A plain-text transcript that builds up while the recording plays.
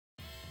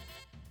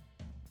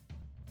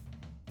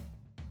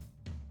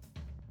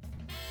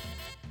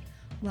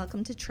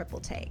Welcome to Triple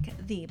Take,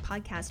 the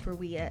podcast where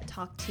we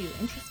talk to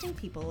interesting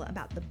people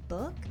about the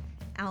book,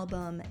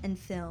 album, and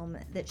film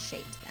that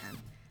shaped them.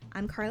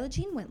 I'm Carla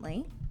Jean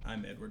Wintley.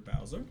 I'm Edward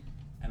Bowser.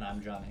 And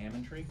I'm John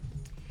Hammondtree.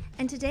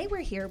 And today we're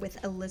here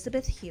with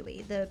Elizabeth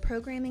Huey, the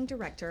programming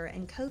director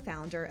and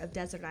co-founder of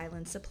Desert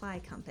Island Supply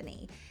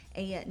Company,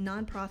 a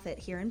nonprofit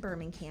here in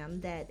Birmingham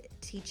that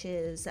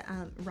teaches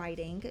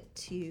writing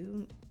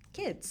to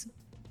kids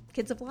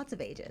of lots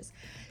of ages.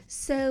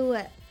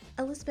 So,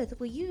 Elizabeth,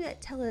 will you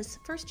tell us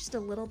first just a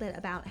little bit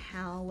about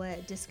how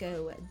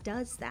Disco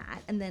does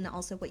that, and then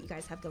also what you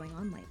guys have going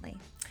on lately?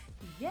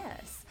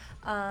 Yes.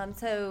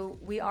 So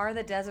we are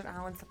the Desert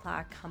Island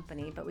Supply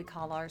Company, but we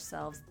call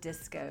ourselves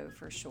Disco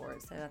for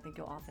short. So I think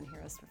you'll often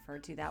hear us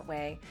referred to that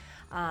way.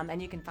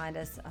 And you can find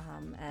us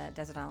at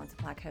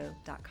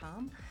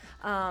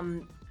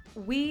desertislandsupplyco.com.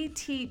 We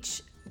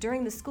teach,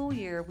 during the school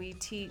year, we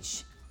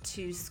teach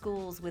to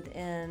schools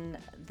within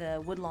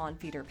the Woodlawn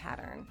feeder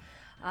pattern.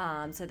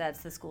 So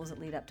that's the schools that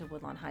lead up to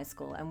Woodlawn High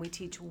School. And we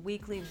teach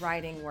weekly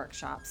writing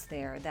workshops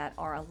there that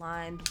are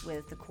aligned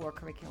with the core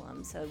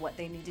curriculum. So what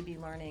they need to be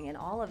learning in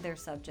all of their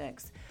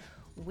subjects,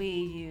 we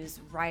use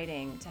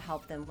writing to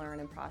help them learn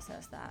and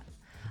process that.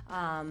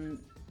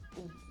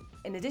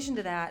 In addition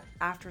to that,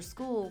 after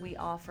school, we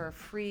offer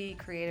free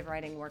creative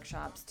writing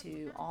workshops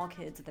to all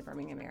kids at the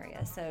Birmingham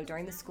area. So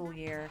during the school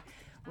year,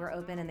 we're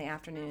open in the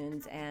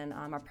afternoons, and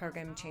our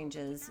program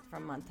changes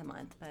from month to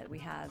month. But we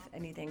have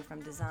anything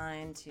from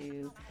design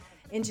to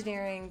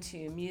engineering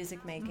to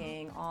music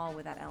making, all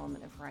with that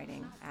element of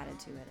writing added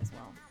to it as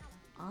well.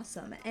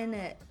 Awesome. And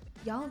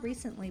y'all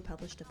recently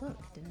published a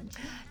book, didn't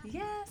you?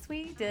 Yes,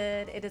 we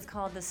did. It is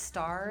called The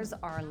Stars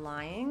Are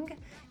Lying.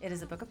 It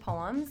is a book of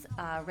poems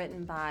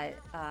written by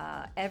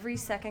every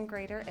second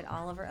grader at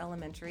Oliver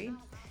Elementary,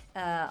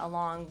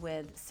 along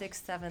with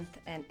 6th, 7th,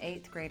 and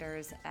 8th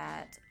graders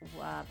at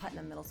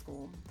Putnam Middle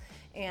School.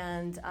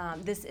 And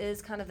this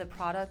is kind of the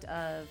product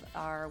of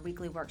our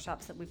weekly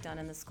workshops that we've done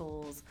in the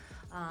schools.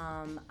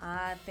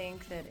 I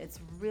think that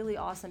it's really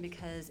awesome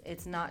because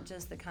it's not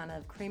just the kind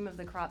of cream of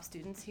the crop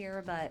students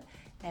here, but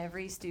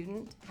every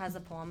student has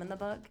a poem in the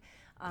book.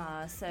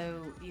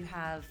 So you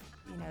have,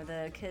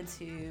 the kids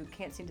who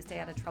can't seem to stay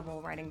out of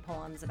trouble writing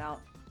poems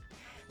about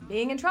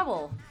being in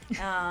trouble,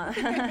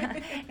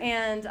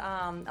 and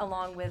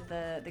along with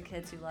the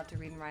kids who love to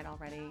read and write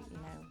already,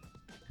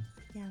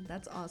 Yeah,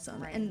 that's awesome.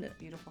 writing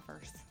beautiful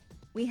verse.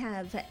 We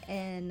have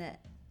an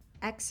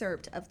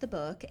excerpt of the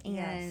book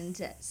and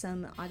Yes.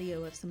 some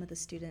audio of some of the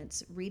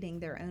students reading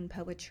their own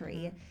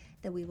poetry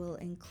that we will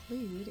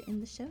include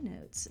in the show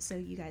notes, so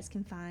you guys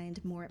can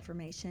find more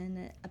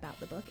information about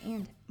the book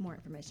and more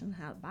information on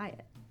how to buy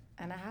it.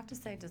 And I have to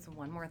say just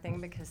one more thing,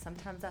 because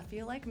sometimes I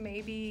feel like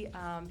maybe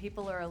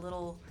people are a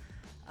little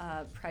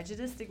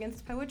prejudiced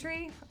against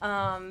poetry,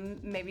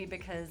 maybe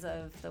because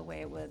of the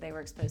way they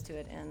were exposed to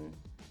it in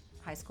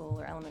high school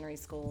or elementary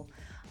school.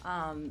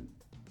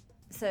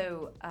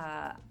 So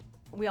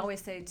we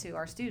always say to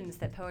our students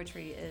that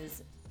poetry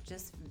is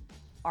just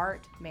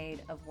art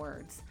made of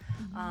words.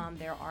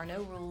 There are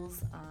no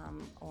rules,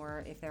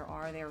 or if there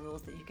are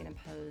rules that you can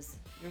impose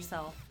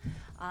yourself.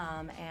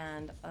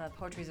 And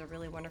poetry is a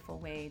really wonderful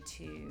way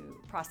to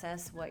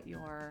process what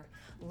you're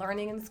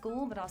learning in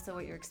school, but also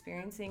what you're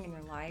experiencing in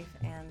your life.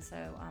 And so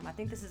I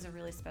think this is a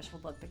really special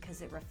book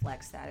because it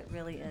reflects that. It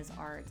really is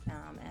art,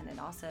 and it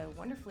also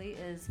wonderfully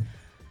is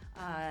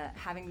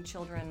having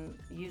children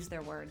use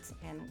their words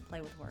and play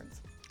with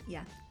words.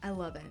 Yeah, I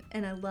love it.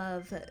 And I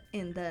love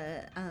in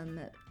the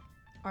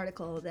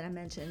article that I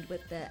mentioned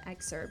with the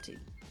excerpt, you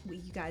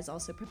guys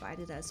also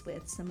provided us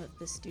with some of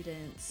the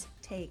students'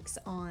 takes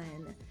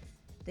on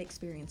the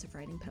experience of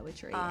writing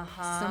poetry.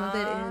 Some of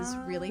it is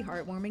really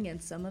heartwarming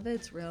and some of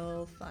it's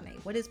real funny.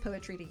 What is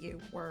poetry to you?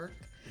 Work?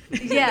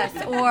 Yes,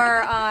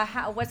 or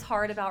what's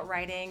hard about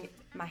writing?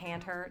 My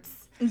hand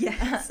hurts.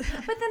 Yes.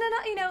 But then,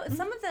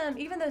 some of them,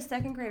 even those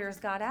second graders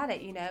got at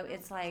it,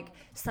 it's like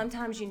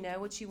sometimes you know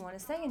what you want to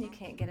say and you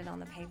can't get it on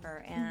the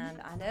paper. And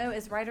I know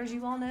as writers,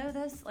 you all know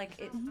this,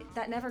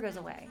 that never goes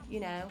away,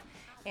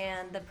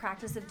 and the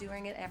practice of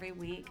doing it every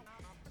week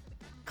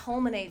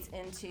culminates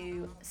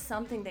into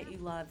something that you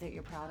love, that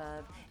you're proud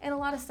of, and a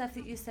lot of stuff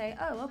that you say,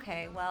 oh,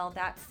 okay, well,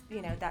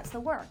 that's the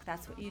work.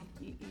 That's what you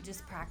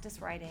just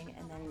practice writing,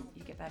 and then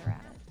you get better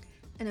at it.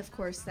 And of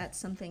course, that's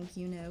something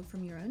you know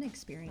from your own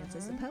experience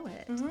as a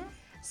poet.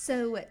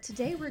 So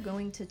today we're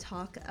going to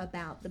talk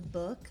about the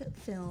book,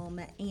 film,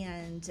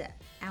 and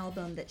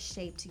album that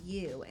shaped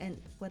you.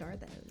 And what are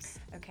those?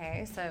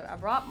 Okay, so I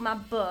brought my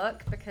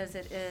book because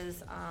it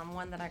is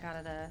one that I got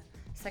at a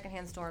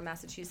secondhand store in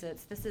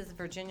Massachusetts. This is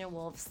Virginia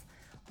Woolf's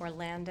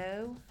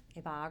Orlando,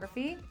 a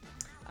biography,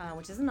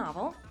 which is a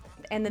novel.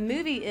 And the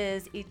movie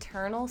is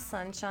Eternal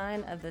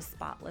Sunshine of the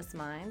Spotless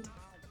Mind.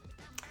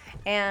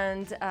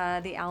 And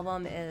the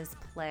album is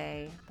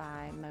Play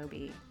by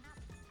Moby.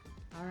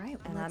 All right.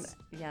 Well, And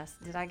yes,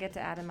 did I get to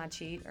add in my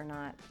cheat or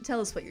not? tell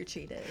us what your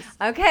cheat is.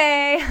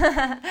 Okay.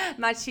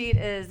 My cheat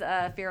is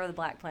Fear of the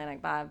Black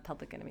Planet by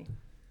Public Enemy.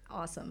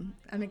 Awesome.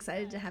 I'm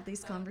excited to have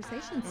these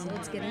conversations, so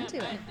let's get into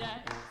it.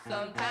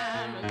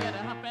 Sometime I get a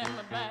hump in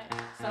my back.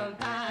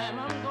 Sometime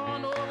I'm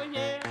going over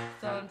here.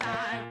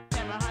 Sometime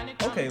my honey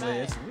come Okay,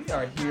 Liz, back. we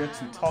are here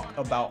to talk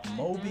about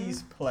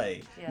Moby's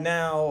play. Yes.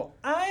 Now,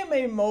 I am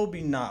a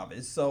Moby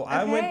novice, so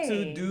I went to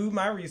Okay. do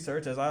my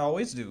research, as I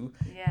always do.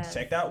 Yes.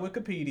 Checked out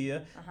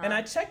Wikipedia, and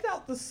I checked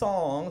out the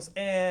songs,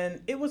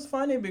 and it was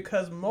funny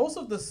because most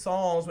of the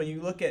songs, when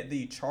you look at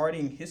the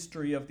charting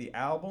history of the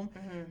album,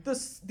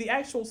 the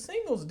actual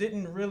singles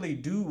didn't really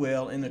do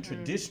well in the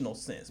traditional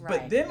sense. But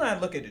Right. then I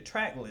look at the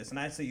track list, and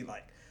I see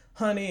like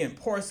Honey and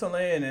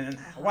Porcelain and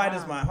Why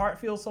Does My Heart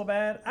Feel So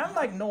Bad? I'm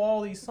like, know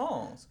all these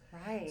songs.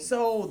 Right.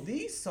 So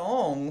these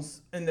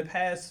songs in the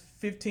past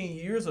 15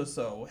 years or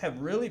so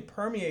have really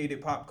permeated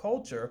pop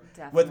culture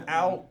Definitely.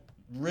 without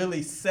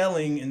really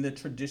selling in the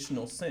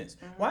traditional sense.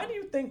 Why do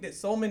you think that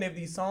so many of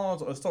these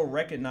songs are so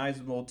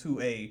recognizable to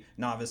a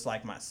novice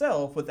like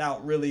myself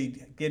without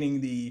really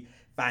getting the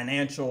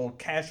financial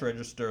cash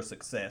register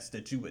success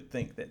that you would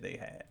think that they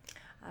had?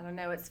 I don't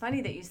know. It's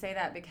funny that you say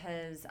that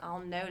because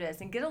I'll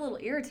notice and get a little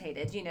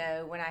irritated,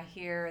 when I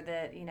hear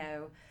that,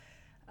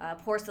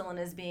 Porcelain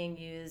is being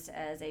used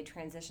as a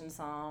transition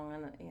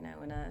song, and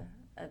in a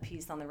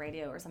piece on the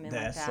radio or something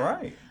That's like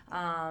that. right.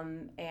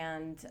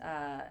 And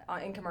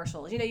in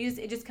commercials,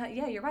 it just kind of,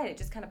 yeah, you're right. It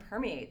just kind of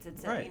permeates.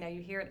 It's Right.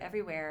 you hear it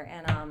everywhere,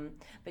 and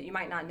but you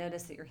might not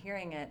notice that you're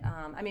hearing it.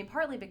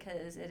 Partly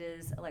because it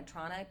is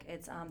electronic.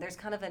 It's there's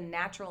kind of a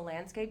natural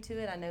landscape to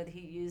it. I know that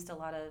he used a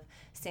lot of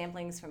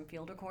samplings from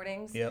field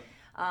recordings. Yep.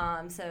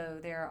 So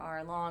there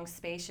are long,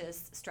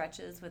 spacious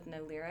stretches with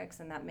no lyrics,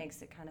 and that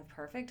makes it kind of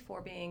perfect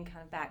for being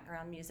kind of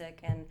background music.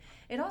 And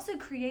it also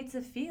creates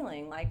a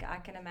feeling like I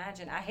can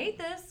imagine. I hate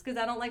this because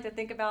I don't like to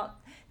think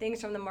about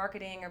things from the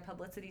marketing or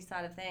publicity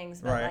side of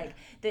things, but Right. like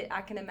that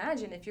I can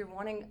imagine if you're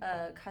wanting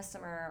a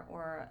customer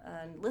or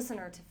a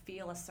listener to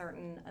feel a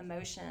certain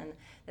emotion,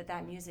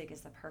 that music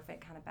is the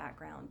perfect kind of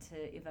background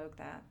to evoke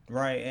that.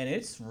 Right, and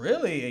it's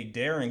really a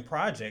daring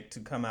project to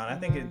come out. I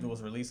think it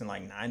was released in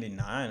like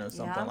 99 or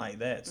something Yeah. like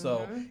that.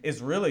 So it's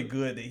really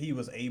good that he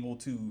was able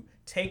to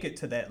take it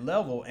to that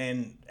level,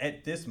 and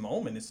at this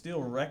moment it's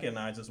still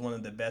recognized as one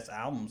of the best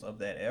albums of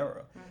that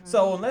era.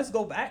 So let's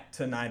go back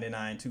to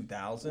 99,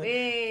 2000.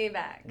 Way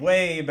back.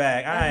 Way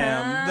back. I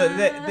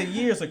am. The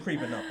years are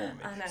creeping up on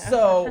me. I know.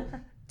 So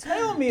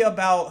tell me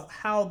about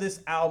how this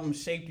album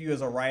shaped you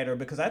as a writer,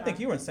 because I think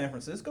you were in San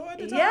Francisco at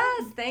the time.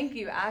 Yes, thank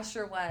you. I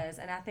sure was.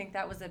 And I think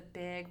that was a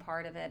big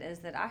part of it, is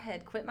that I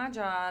had quit my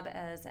job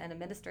as an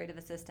administrative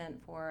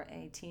assistant for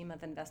a team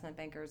of investment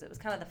bankers. It was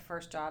kind of the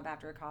first job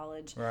after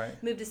college.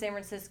 Right. Moved to San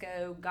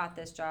Francisco, got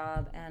this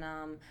job, and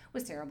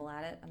was terrible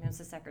at it. I was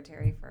a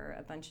secretary for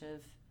a bunch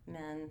of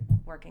men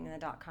working in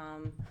the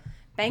 .com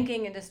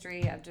banking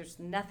industry. Just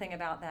nothing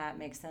about that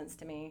makes sense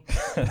to me.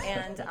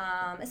 And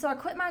so I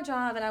quit my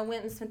job, and I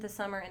went and spent the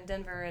summer in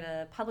Denver at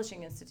a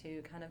publishing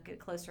institute, kind of get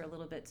closer a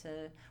little bit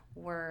to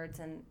words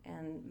and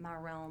my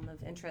realm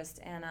of interest.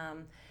 And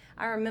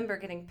I remember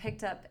getting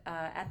picked up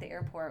at the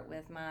airport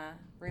with my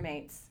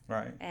roommates.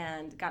 Right.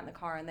 And got in the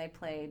car, and they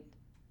played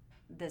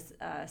this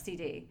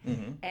CD.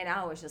 Mm-hmm. And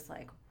I was just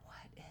like,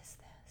 what is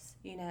this?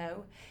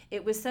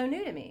 It was so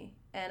new to me.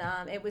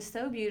 And it was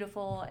so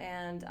beautiful.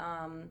 And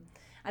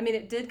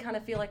it did kind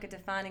of feel like a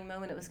defining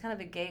moment. It was kind of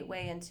a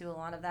gateway into a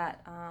lot of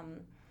that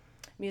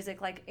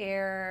music, like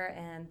Air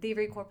and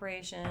Thievery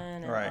Corporation,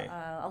 and Right.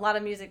 A lot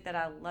of music that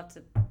I love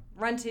to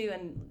run to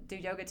and do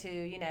yoga to.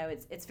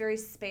 It's very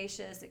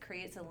spacious. It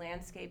creates a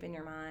landscape in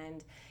your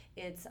mind.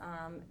 It's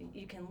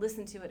you can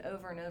listen to it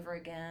over and over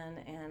again,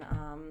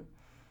 and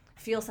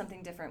feel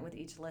something different with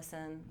each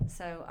listen.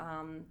 So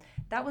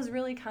that was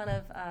really kind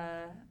of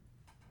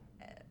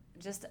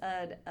just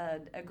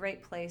a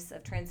great place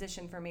of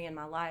transition for me in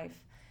my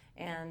life.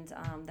 And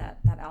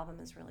that album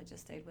has really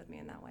just stayed with me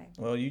in that way.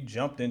 Well, you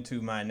jumped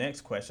into my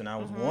next question. I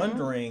was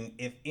wondering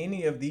if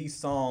any of these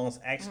songs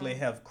actually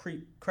have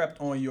crept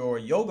on your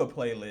yoga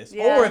playlist,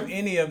 or if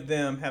any of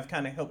them have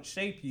kind of helped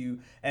shape you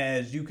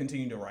as you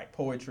continue to write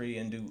poetry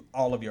and do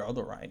all of your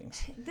other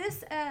writings.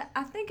 This,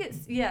 I think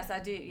it's, yes, I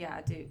do. Yeah,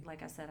 I do.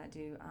 Like I said, I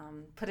do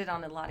put it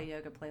on a lot of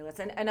yoga playlists,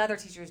 and other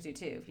teachers do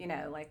too.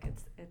 Like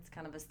it's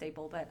kind of a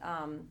staple. But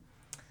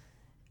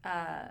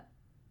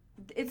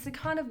it's the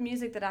kind of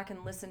music that I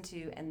can listen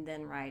to and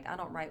then write. I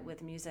don't write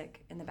with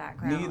music in the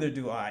background. Neither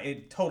do I.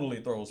 It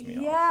totally throws me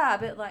off. Yeah,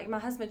 but like my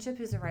husband Chip,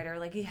 who's a writer,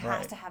 like he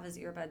has Right. to have his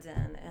earbuds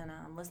in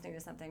and listening to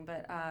something.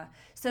 But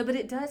but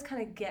it does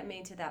kind of get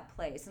me to that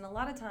place. And a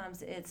lot of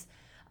times it's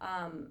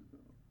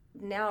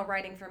now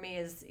writing for me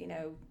is,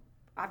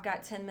 I've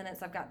got 10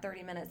 minutes, I've got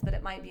 30 minutes, but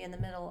it might be in the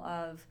middle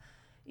of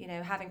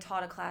having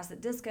taught a class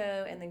at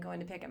disco and then going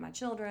to pick up my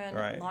children,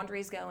 Right.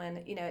 laundry's going,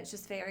 it's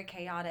just very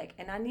chaotic.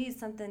 And I need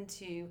something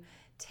to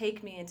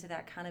take me into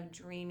that kind of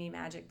dreamy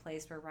magic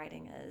place where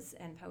writing is,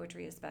 and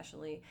poetry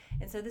especially.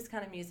 And so this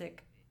kind of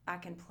music I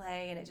can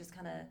play, and it just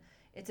kind of,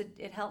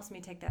 it helps me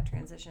take that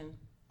transition.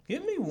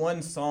 Give me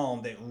one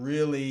song that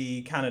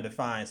really kind of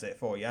defines that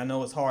for you. I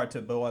know it's hard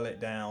to boil it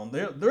down.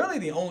 Really,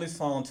 the only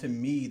song to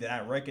me that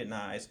I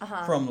recognized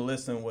from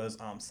Listen was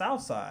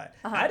Southside.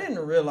 I didn't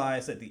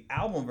realize that the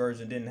album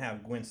version didn't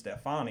have Gwen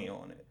Stefani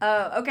on it.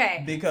 Oh,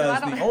 okay.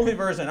 Because the only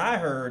version I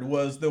heard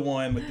was the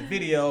one with the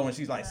video and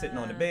she's like sitting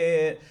on the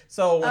bed.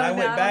 So when I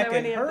went back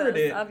and heard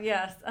it,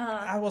 yes.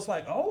 I was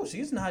like, oh,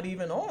 she's not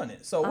even on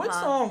it. So what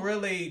song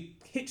really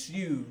hits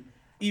you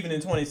even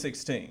in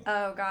 2016?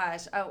 Oh,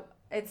 gosh. Oh.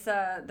 It's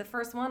the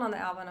first one on the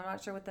album. I'm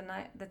not sure what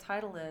the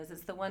title is.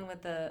 It's the one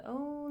with the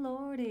 "Oh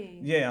Lordy."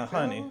 Yeah,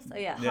 Honey. Oh,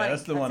 yeah, Honey.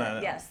 That's the one I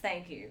know. Yes,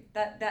 thank you.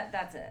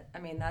 That's it. I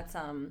mean, that's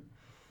and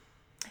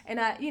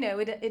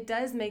it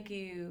does make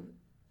you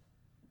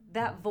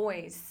that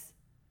voice.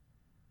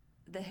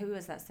 Who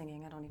is that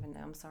singing? I don't even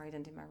know. I'm sorry, I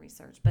didn't do my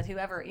research. But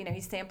whoever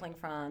he's sampling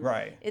from,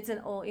 right? It's an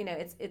old,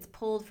 it's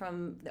pulled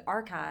from the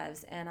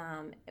archives, and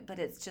but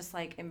it's just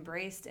like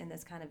embraced in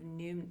this kind of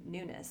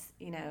newness,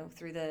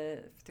 through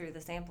the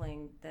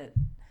sampling that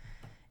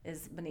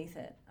is beneath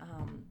it.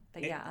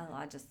 But yeah,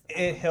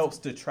 it helps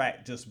the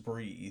track just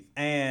breathe.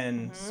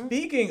 And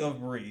speaking of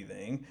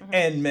breathing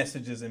and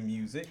messages and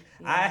music,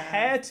 I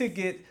had to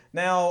get.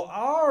 Now,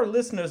 our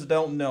listeners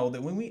don't know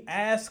that when we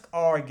ask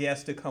our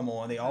guests to come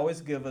on, they always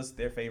give us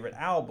their favorite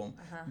album.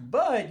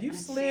 But you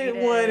slid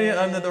one in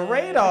under the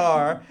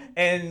radar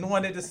and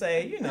wanted to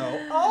say,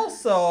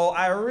 also,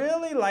 I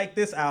really like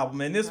this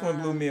album, and this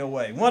one blew me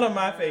away. One of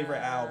my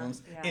favorite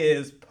albums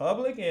is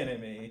Public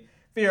Enemy,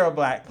 Fear of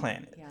Black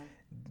Planet. Yeah.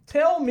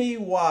 Tell me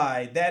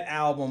why that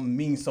album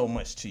means so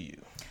much to you.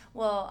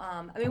 Well,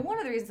 I mean, one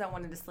of the reasons I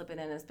wanted to slip it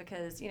in is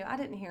because, I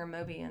didn't hear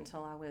Moby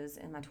until I was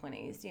in my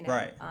 20s,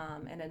 right.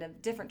 And in a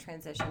different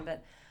transition.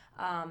 But,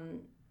 I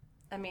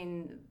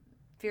mean,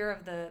 Fear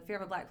of a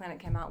Black Planet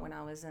came out when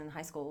I was in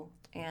high school.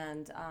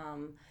 And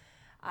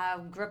I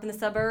grew up in the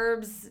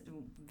suburbs,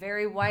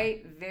 very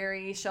white,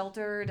 very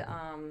sheltered,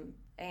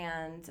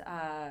 and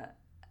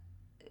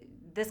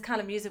this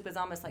kind of music was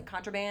almost like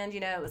contraband,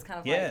 it was kind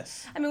of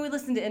yes. like, I mean, we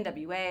listened to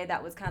NWA,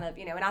 that was kind of,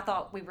 and I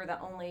thought we were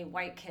the only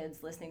white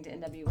kids listening to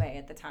NWA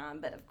at the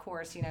time, but of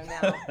course,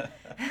 now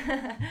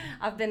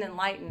I've been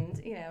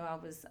enlightened, I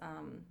was,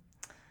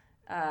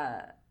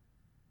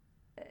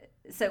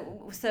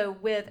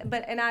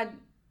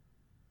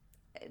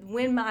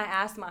 when I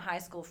asked my high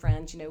school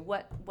friends,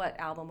 what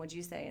album would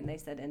you say? And they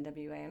said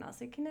NWA, and I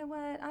was like, you know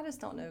what, I just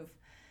don't know if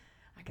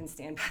I can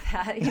stand by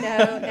that,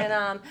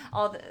 and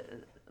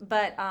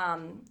But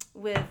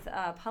with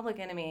Public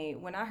Enemy,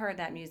 when I heard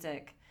that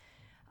music,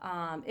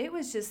 it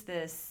was just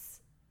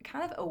this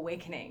kind of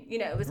awakening.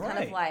 It was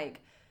kind of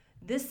like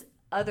this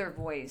other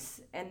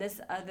voice and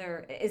this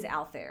other is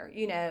out there,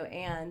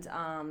 and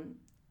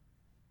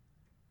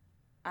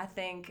I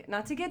think,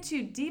 not to get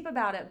too deep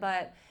about it,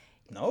 but,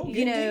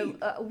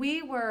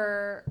 we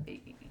were...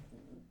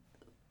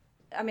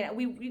 I mean,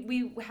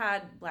 we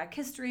had Black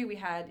history, we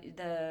had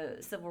the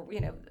civil,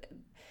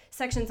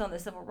 sections on the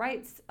civil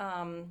rights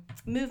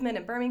movement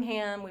in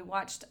Birmingham. We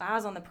watched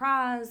Eyes on the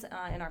Prize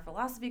in our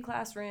philosophy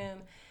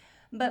classroom.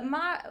 But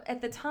at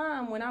the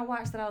time when I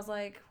watched that, I was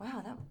like,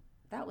 wow,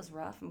 that was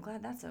rough. I'm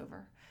glad that's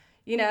over.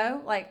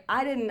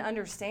 I didn't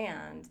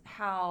understand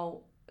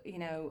how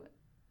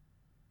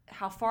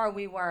far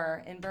we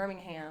were in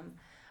Birmingham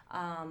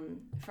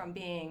from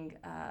being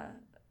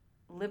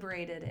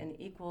liberated and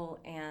equal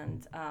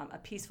and a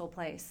peaceful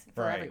place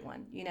for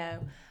everyone,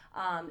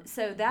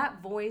 so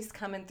that voice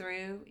coming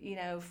through,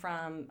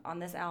 from on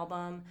this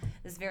album,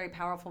 this very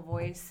powerful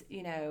voice,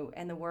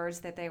 and the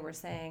words that they were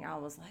saying, I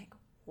was like,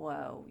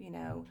 whoa,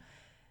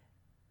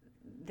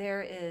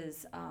 there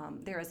is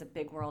a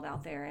big world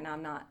out there, and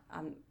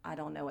I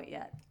don't know it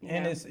yet.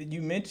 And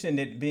you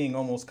mentioned it being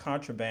almost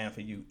contraband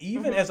for you,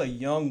 even as a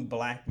young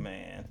Black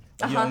man,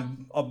 a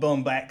young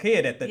Black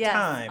kid at the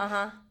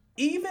time.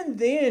 Even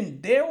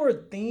then, there were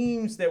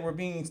themes that were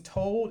being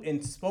told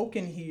and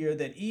spoken here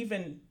that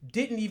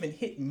didn't even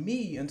hit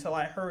me until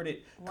I heard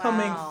it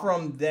coming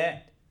from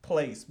that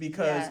place,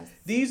 because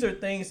these are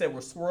things that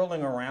were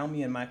swirling around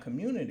me in my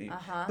community,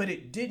 but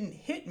it didn't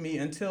hit me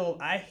until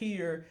I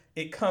hear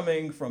it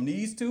coming from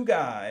these two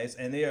guys,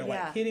 and they are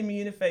like hitting me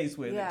in the face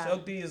with it.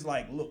 Chuck D is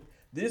like, look,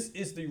 this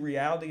is the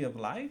reality of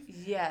life.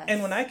 Yes.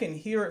 And when I can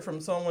hear it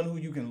from someone who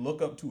you can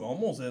look up to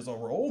almost as a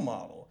role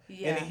model,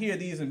 and to hear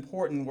these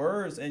important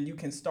words, and you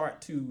can start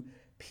to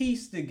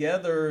piece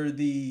together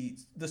the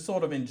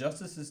sort of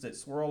injustices that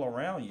swirl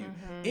around you,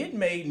 it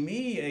made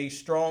me a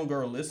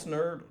stronger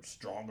listener, a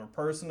stronger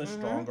person, a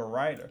stronger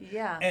writer.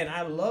 Yeah. And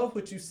I love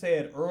what you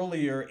said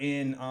earlier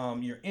in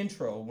your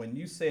intro when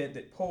you said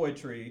that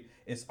poetry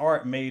is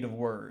art made of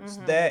words.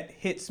 That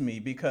hits me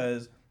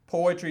because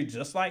poetry,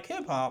 just like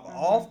hip hop,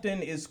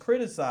 often is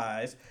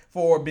criticized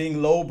for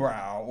being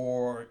lowbrow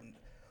or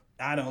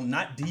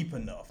not deep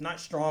enough, not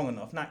strong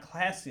enough, not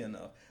classy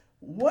enough.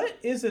 What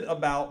is it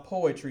about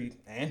poetry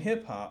and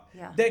hip hop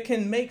that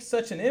can make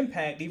such an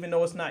impact, even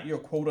though it's not your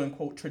quote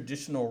unquote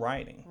traditional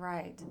writing?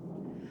 Right.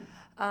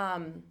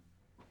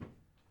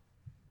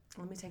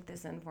 Let me take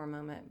this in for a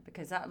moment,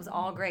 because that was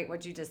all great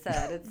what you just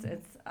said.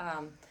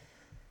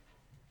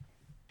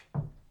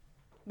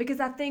 because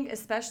I think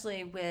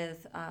especially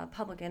with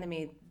Public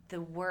Enemy,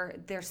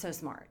 they're so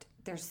smart.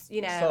 And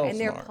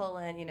they're smart.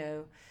 pulling,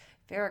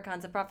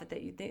 Farrakhan's a prophet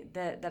that you think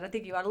that I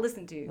think you ought to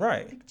listen to.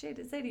 Right. I think Jay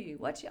to say to you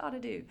what you ought to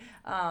do.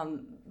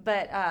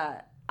 But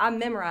I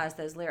memorized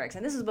those lyrics,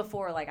 and this was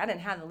before I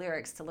didn't have the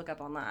lyrics to look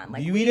up online.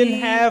 We didn't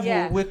have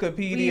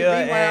Wikipedia we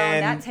rewound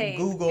and that tape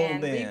Google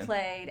and then.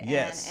 replayed,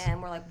 Yes.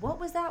 and we're like, what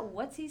was that?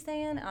 What's he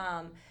saying?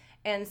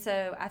 And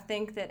so I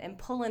think that in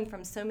pulling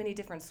from so many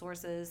different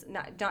sources,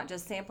 not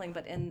just sampling,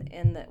 but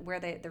in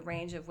the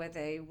range of where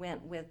they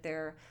went with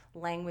their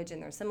language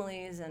and their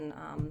similes and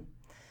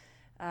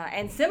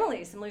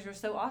similes were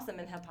so awesome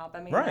in hip hop.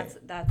 I mean, Right.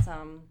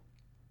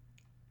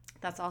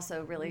 that's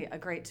also really a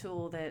great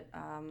tool that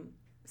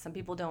some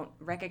people don't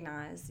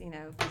recognize.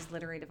 These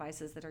literary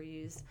devices that are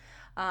used.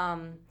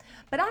 But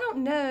I don't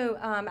know.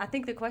 I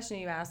think the question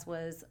you asked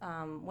was,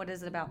 what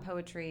is it about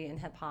poetry and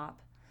hip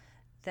hop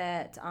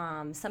that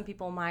some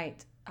people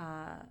might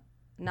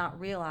not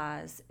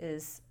realize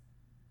is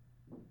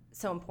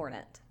so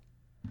important?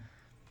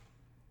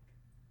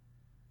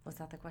 Was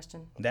that the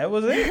question? That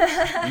was it.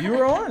 You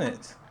were on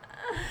it.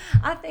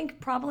 I think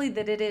probably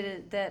that it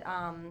is that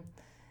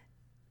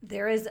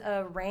there is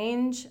a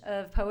range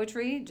of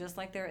poetry, just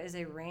like there is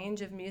a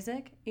range of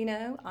music,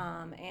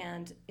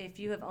 and if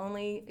you have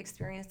only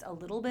experienced a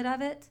little bit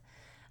of it,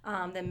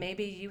 then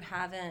maybe you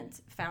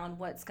haven't found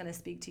what's going to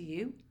speak to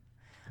you.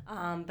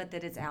 But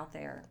that it's out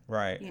there,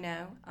 right?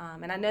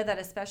 And I know that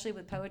especially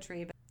with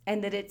poetry,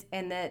 and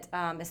that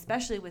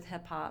especially with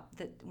hip hop,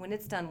 that when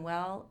it's done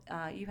well,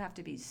 you have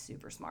to be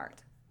super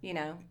smart.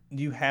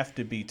 You have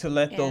to be to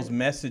let those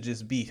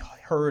messages be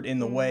heard in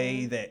the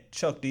way that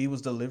Chuck D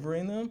was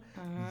delivering them.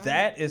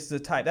 That is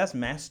that's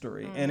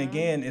mastery. And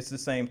again, it's the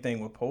same thing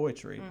with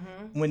poetry.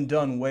 When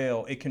done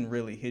well, it can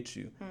really hit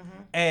you.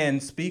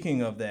 And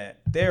speaking of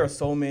that, there are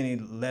so many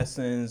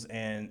lessons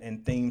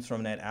and themes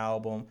from that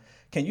album.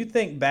 Can you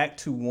think back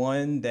to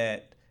one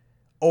that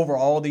over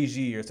all these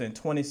years, in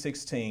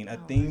 2016, a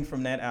theme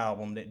from that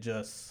album that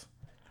just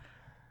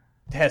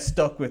has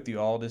stuck with you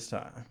all this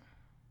time?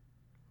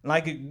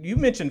 Like you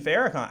mentioned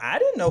Farrakhan. I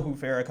didn't know who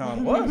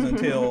Farrakhan was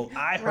until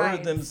I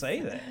heard them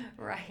say that.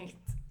 Right.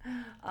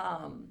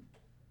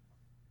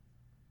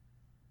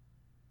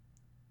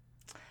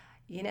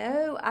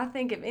 I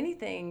think if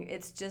anything,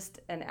 it's just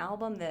an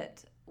album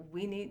that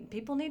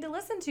people need to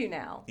listen to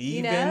now.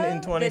 Even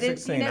in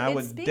 2016, I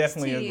would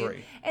definitely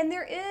agree. And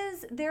there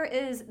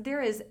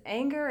is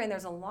anger, and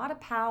there's a lot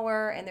of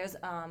power, and there's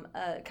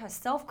a kind of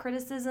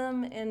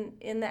self-criticism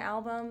in the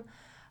album,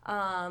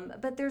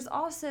 but there's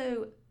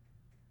also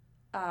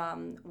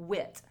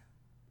wit,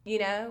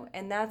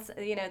 and that's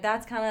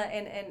kind of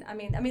and I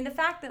mean the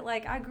fact that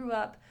I grew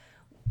up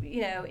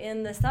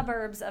in the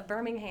suburbs of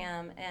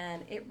Birmingham,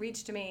 and it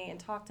reached me and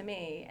talked to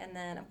me, and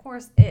then of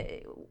course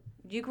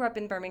you grew up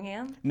in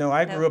Birmingham? No,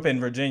 I grew up in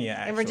Virginia,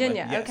 actually. In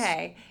Virginia, yes.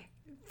 Okay.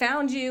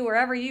 Found you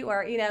wherever you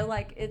are,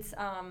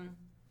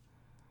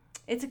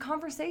 it's a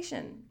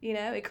conversation,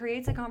 it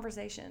creates a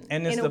conversation.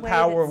 And it's the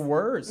power of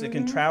words. It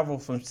can travel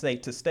from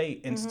state to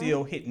state and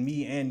still hit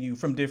me and you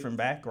from different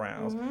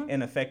backgrounds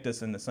and affect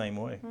us in the same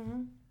way.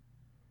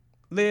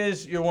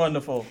 Liz, you're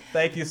wonderful.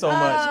 Thank you so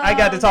much. I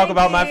got to talk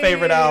about my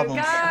favorite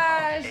albums.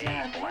 Gosh,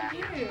 yeah, thank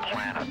you.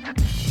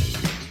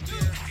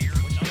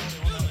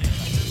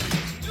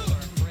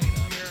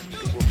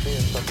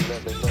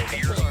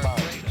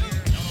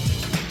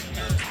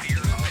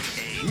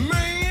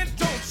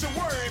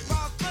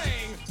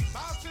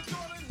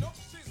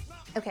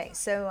 Okay,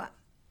 so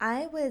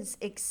I was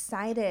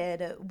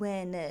excited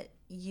when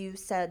you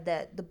said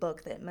that the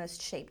book that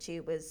most shaped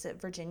you was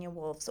Virginia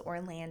Woolf's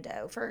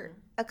Orlando for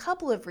a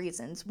couple of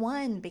reasons.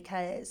 One,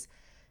 because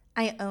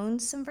I own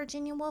some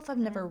Virginia Woolf I've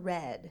never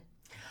read.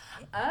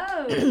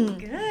 Oh,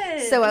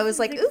 good. So I was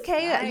like,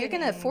 okay, you're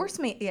going to force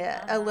me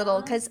a little,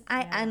 because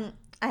I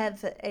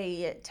have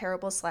a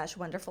terrible /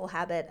 wonderful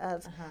habit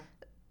of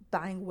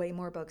buying way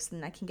more books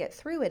than I can get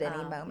through at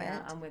any moment.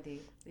 Yeah, I'm with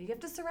you. You have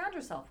to surround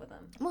yourself with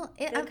them. Well,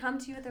 they'll come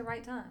to you at the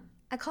right time.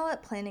 I call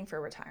it planning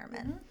for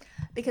retirement,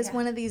 because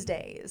one of these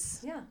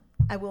days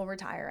I will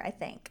retire, I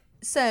think.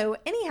 So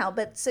anyhow,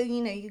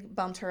 you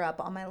bumped her up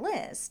on my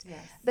list. Yes.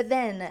 But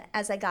then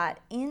as I got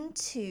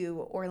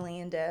into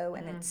Orlando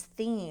and its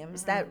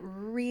themes, that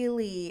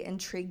really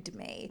intrigued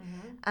me.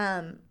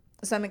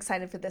 So I'm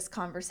excited for this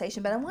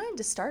conversation. But I wanted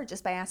to start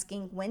just by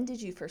asking, when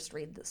did you first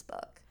read this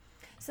book?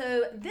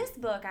 So this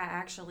book I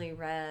actually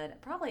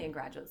read probably in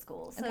graduate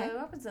school. So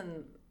I was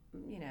in,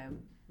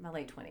 my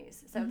late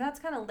 20s. So that's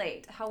kind of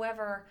late.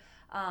 However,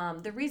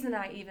 the reason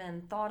I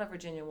even thought of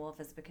Virginia Woolf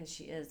is because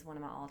she is one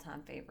of my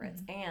all-time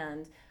favorites.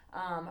 And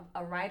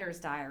A Writer's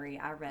Diary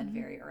I read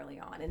very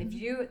early on.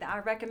 And I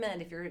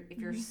recommend if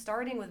you're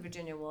starting with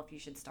Virginia Woolf, you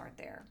should start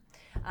there.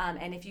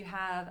 And if you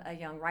have a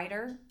young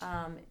writer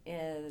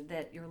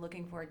that you're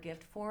looking for a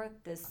gift for,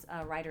 this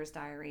Writer's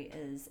Diary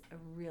is a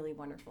really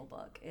wonderful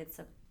book. It's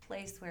a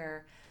place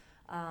where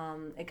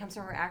it comes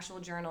from her actual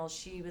journal.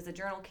 She was a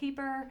journal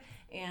keeper,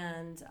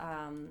 and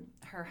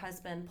her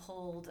husband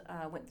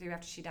went through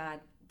after she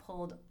died,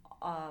 pulled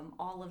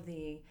all of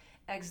the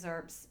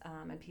excerpts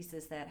and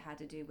pieces that had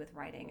to do with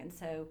writing. And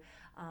so,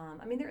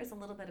 I mean, there is a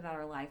little bit about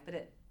her life, but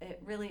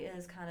it really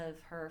is kind of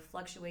her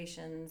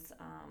fluctuations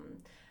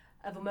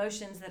of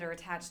emotions that are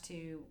attached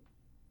to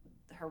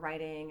her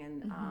writing,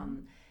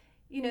 and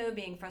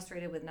being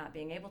frustrated with not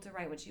being able to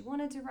write what she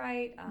wanted to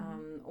write,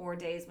 or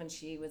days when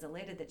she was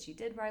elated that she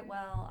did write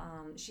well.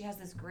 She has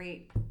this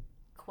great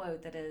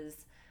quote that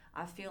is,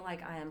 "I feel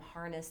like I am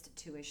harnessed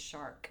to a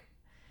shark,"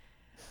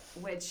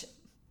 which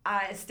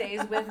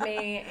stays with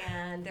me.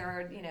 And there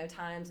are,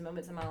 times,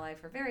 moments in my life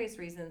for various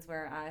reasons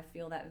where I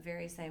feel that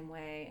very same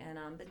way.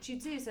 And but you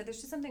do. So there's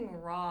just something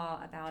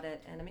raw about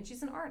it. And I mean,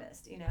 she's an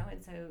artist,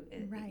 and so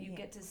you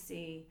get to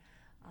see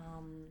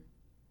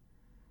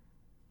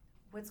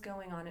what's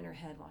going on in her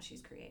head while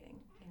she's creating.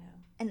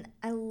 And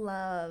I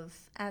love,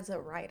 as a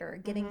writer,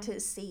 getting to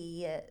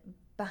see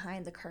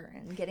behind the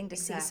curtain, getting to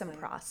see some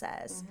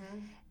process,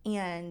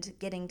 and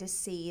getting to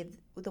see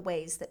the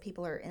ways that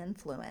people are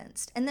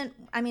influenced. And then,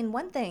 I mean,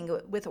 one thing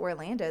with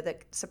Orlando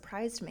that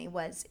surprised me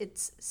was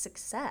its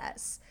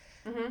success.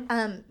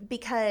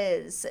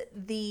 Because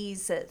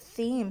these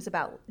themes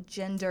about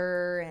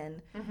gender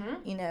and,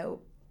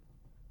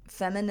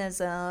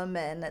 feminism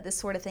and this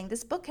sort of thing,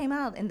 this book came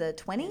out in the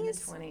 20s. In the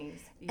 20s,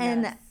 yes.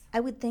 And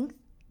I would think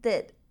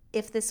that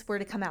if this were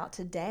to come out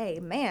today,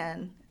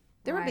 man,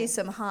 there would be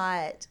some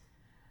hot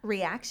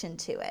reaction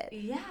to it.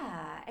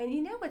 Yeah.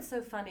 And what's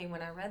so funny,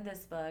 when I read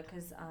this book,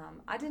 because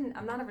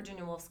I'm not a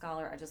Virginia Woolf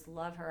scholar, I just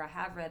love her. I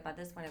have read, by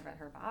this point, I've read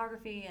her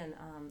biography, and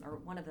or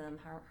one of them,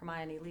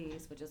 Hermione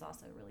Lee's, which is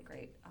also a really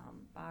great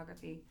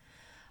biography.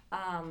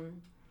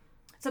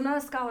 So I'm not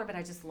a scholar, but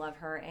I just love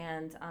her.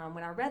 And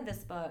when I read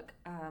this book,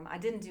 I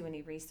didn't do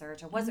any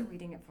research. I wasn't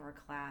reading it for a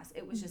class.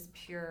 It was just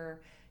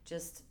pure,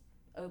 just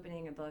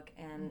opening a book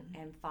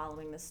and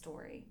following the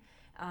story.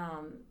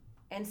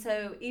 And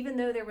so even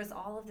though there was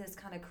all of this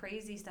kind of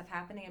crazy stuff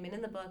happening, I mean,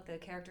 in the book, the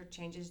character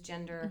changes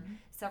gender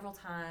several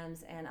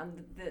times, and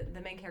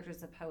the main character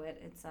is a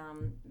poet. It's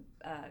kind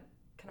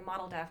of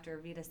modeled after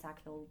Vita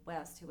Sackville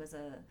West, who was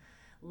a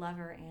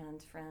lover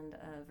and friend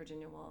of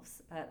Virginia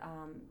Woolf's. But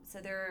so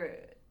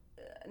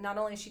not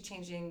only is she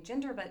changing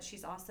gender, but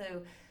she's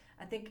also,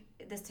 I think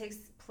this takes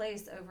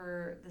place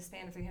over the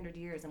span of 300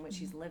 years in which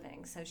she's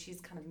living. So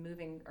she's kind of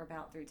moving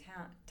about through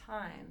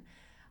time.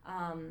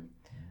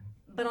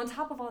 But on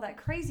top of all that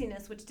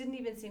craziness, which didn't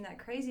even seem that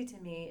crazy to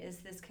me, is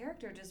this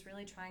character just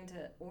really trying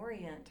to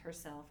orient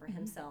herself or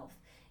himself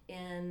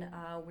in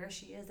where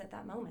she is at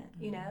that moment,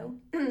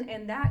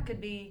 And that could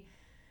be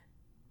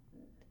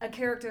a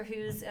character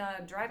who's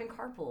driving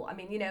carpool. I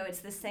mean,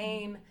 it's the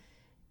same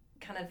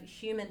kind of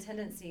human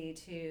tendency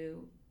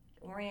to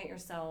orient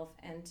yourself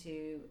and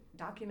to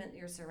document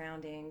your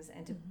surroundings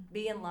and to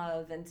be in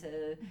love and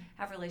to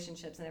have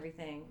relationships and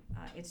everything.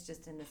 It's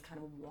just in this kind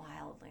of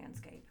wild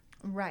landscape.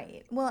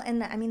 Right. Well,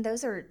 and I mean,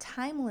 those are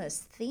timeless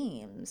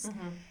themes.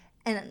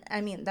 And I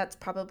mean, that's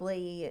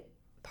probably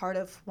part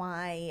of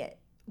why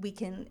we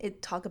can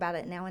talk about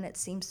it now, and it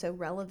seems so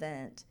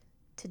relevant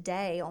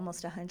today,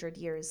 almost 100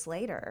 years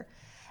later.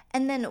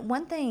 And then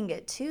one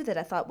thing, too, that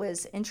I thought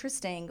was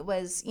interesting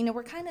was,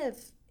 we're kind of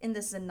in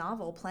this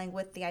novel playing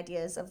with the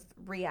ideas of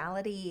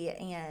reality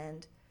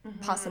and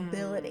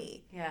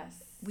possibility.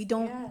 Yes. We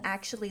don't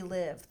actually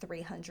live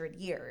 300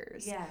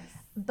 years. Yes.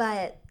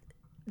 But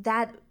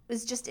that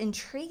was just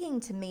intriguing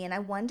to me, and I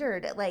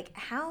wondered, like,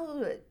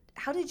 how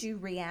did you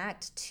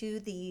react to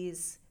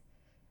these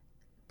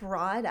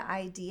broad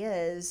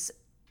ideas?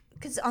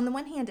 Because on the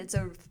one hand, it's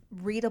a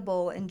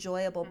readable,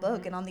 enjoyable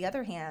book, and on the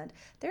other hand,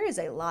 there is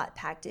a lot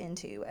packed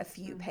into a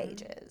few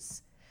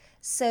pages.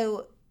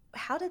 So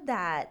how did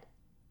that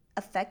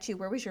affect you?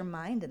 Where was your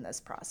mind in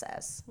this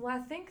process? Well, I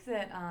think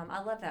that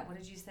I love that. What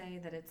did you say?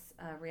 That it's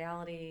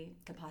reality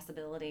to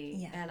possibility.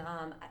 Yeah.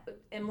 And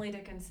Emily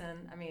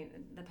Dickinson, I mean,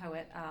 the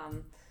poet,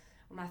 one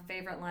of my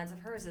favorite lines of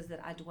hers is that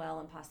I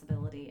dwell in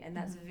possibility. And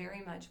that's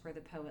very much where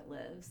the poet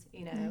lives,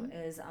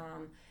 is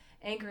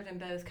anchored in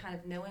both kind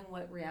of knowing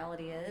what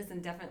reality is,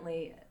 and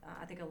definitely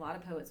I think a lot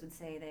of poets would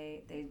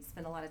say they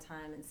spend a lot of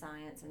time in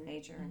science and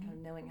nature and kind of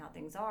knowing how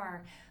things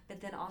are, but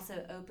then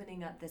also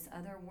opening up this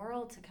other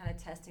world to kind of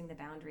testing the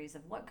boundaries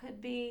of what could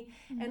be,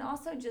 and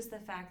also just the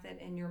fact that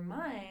in your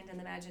mind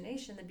and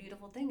imagination, the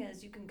beautiful thing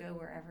is you can go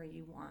wherever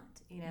you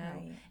want,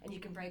 Right. and you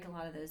can break a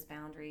lot of those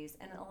boundaries,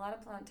 and a lot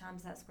of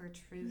times that's where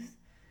truth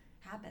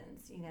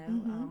happens.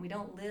 We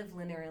don't live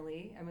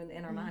linearly. I mean,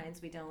 in our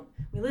minds, we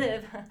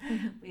live,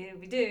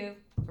 we do,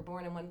 we're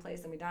born in one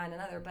place and we die in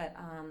another, but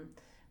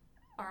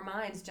our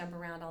minds jump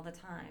around all the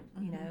time.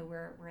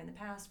 We're in the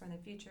past, we're in the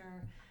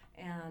future,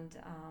 and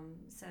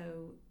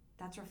so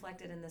that's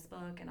reflected in this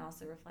book and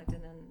also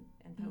reflected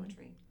in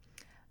poetry.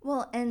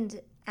 Well,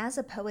 and as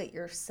a poet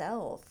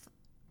yourself,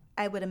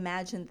 I would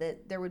imagine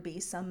that there would be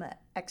some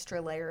extra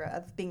layer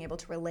of being able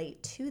to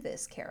relate to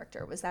this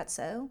character. Was that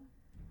so?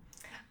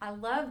 I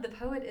love the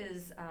poet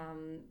is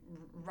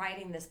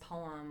writing this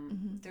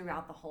poem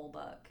throughout the whole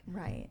book.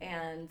 Right.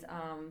 And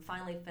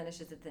finally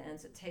finishes at the end.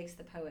 So it takes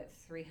the poet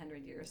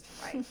 300 years to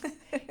write.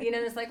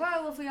 It's like,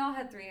 well, if we all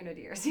had 300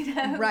 years,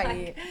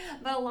 Right.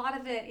 But a lot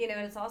of it,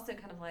 and it's also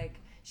kind of like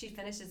she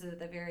finishes it at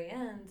the very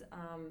end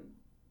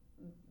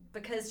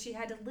because she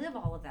had to live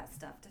all of that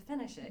stuff to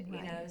finish it,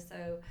 Right.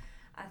 So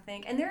I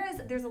think, and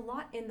there's a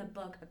lot in the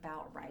book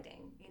about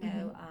writing,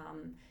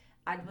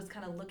 I was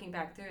kind of looking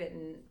back through it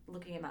and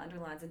looking at my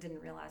underlines and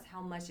didn't realize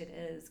how much it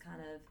is kind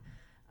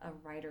of a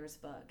writer's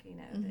book,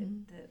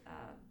 that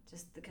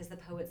just because the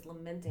poet's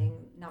lamenting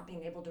not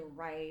being able to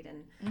write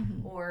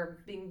and or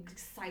being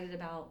excited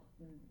about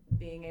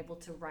being able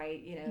to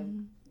write,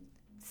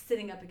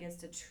 sitting up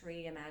against a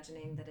tree,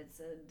 imagining that it's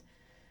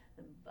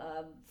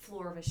a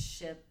floor of a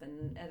ship,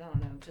 and I don't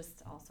know,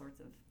 just all sorts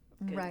of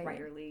good Right.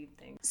 writerly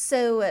things.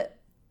 So,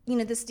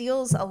 this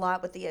deals a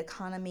lot with the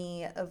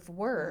economy of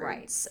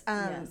words.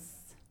 Right.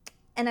 Yes.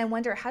 And I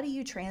wonder, how do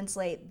you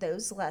translate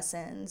those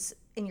lessons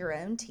in your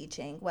own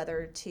teaching,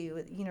 whether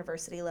to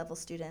university level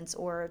students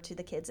or to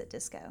the kids at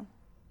Disco?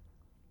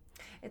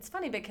 It's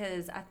funny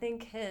because I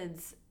think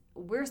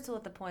we're still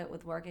at the point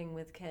with working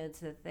with kids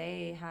that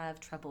they have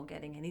trouble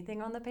getting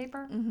anything on the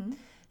paper.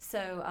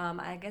 So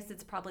I guess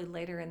it's probably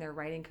later in their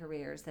writing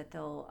careers that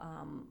they'll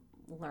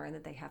learn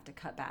that they have to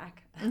cut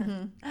back.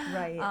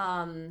 Right.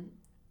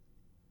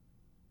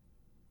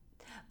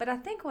 But I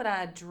think what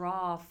I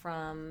draw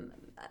from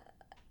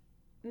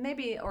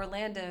maybe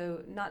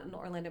Orlando, not in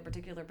Orlando in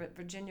particular, but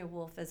Virginia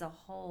Woolf as a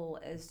whole,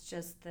 is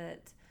just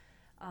that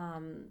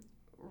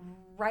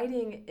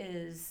writing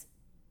is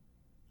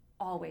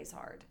always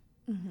hard.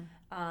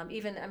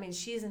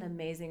 She's an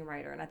amazing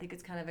writer, and I think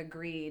it's kind of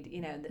agreed,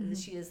 that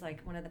she is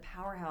like one of the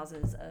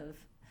powerhouses of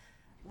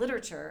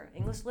literature,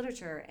 English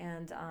literature,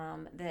 and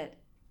that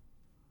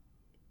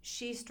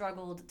she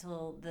struggled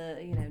till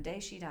the day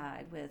she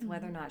died with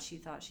whether or not she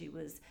thought she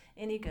was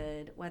any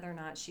good, whether or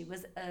not she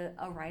was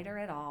a writer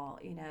at all,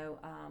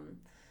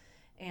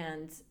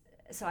 and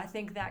so I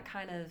think that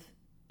kind of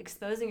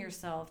exposing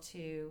yourself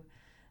to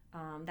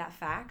that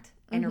fact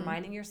and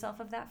reminding yourself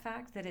of that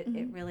fact, that it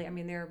really,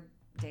 there are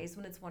days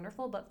when it's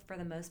wonderful, but for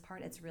the most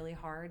part it's really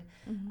hard.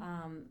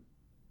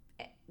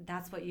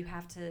 That's what you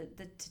have to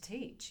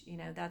teach,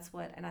 that's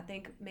what, and I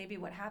think maybe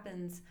what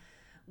happens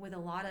with a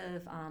lot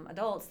of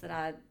adults that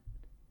I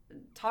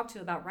talk to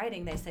about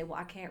writing, they say, well,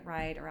 I can't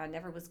write, or I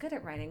never was good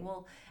at writing.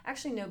 Well,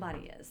 actually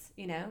nobody is,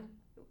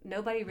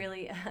 nobody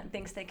really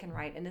thinks they can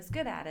write and is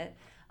good at it.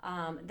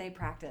 They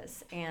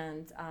practice,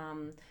 and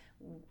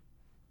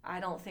I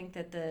don't think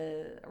that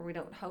we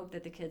don't hope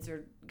that the kids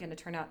are going to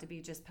turn out to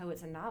be just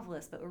poets and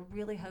novelists, but we're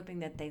really hoping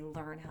that they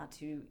learn how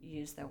to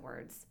use their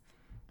words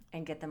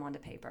and get them onto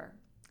paper.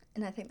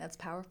 And I think that's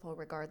powerful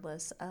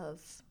regardless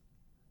of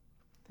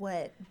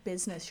what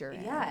business you're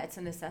in. Yeah, it's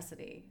a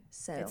necessity.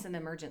 So it's an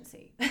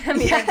emergency.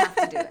 They have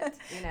to do it.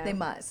 They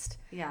must.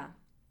 Yeah.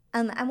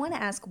 I want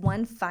to ask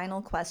one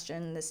final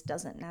question. This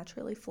doesn't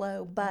naturally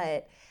flow,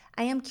 but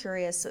I am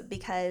curious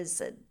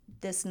because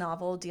this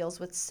novel deals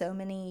with so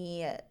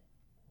many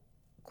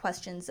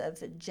questions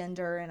of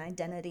gender and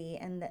identity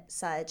and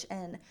such.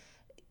 And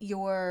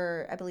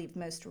your, I believe,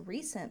 most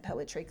recent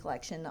poetry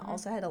collection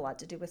also had a lot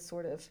to do with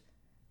sort of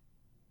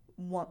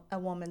a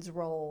woman's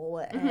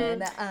role.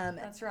 And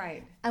that's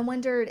right. I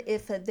wondered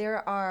if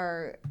there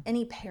are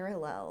any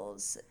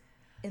parallels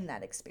in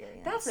that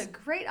experience. That's a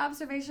great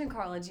observation,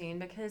 Carla Jean,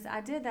 because I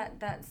did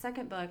that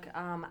second book.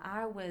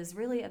 I was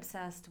really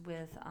obsessed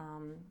with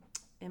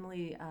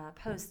Emily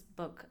Post's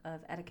book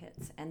of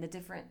etiquettes and the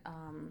different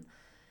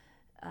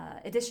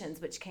editions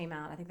which came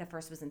out. I think the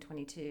first was in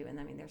 22, and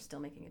they're still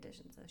making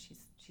editions, so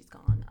she's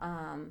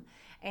gone.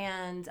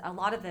 And a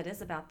lot of that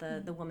is about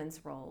the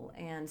woman's role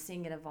and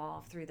seeing it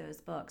evolve through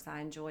those books. I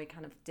enjoy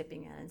kind of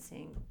dipping in and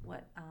seeing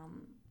what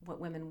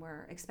women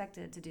were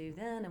expected to do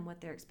then and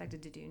what they're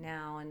expected to do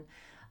now. And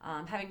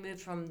having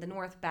moved from the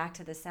North back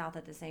to the South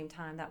at the same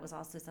time, that was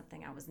also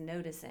something I was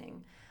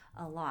noticing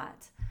a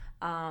lot.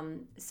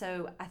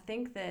 So I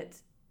think that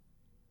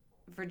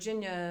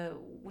Virginia,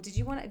 did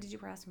you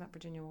ask about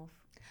Virginia Woolf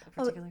in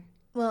particular?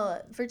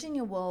 Well,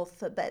 Virginia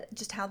Woolf, but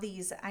just how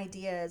these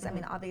ideas,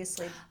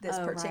 obviously this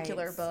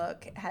particular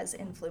book has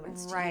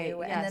influenced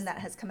you, and then that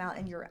has come out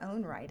in your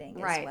own writing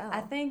as well.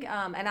 I think,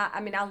 and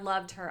I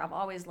loved her. I've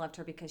always loved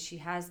her because she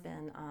has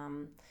been,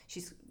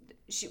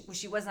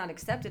 she was not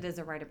accepted as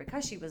a writer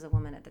because she was a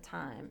woman at the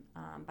time,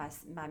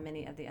 by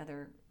many of the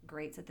other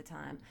greats at the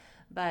time.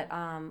 But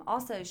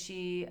also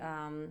she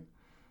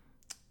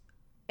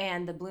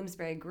and the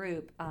Bloomsbury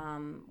group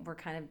were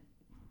kind of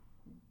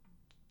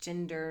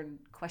gendered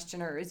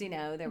questioners.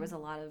 There was a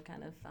lot of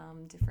kind of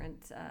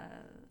different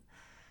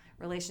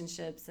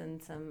relationships and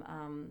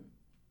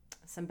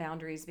some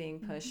boundaries being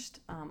pushed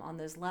on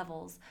those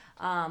levels.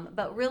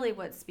 But really,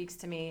 what speaks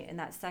to me in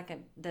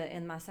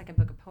in my second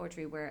book of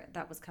poetry, where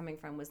that was coming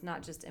from, was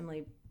not just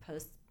Emily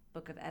Post's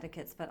book of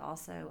etiquettes, but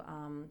also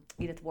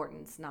Edith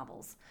Wharton's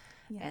novels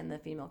and the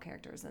female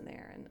characters in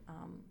there, and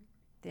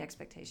the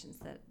expectations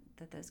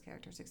that those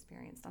characters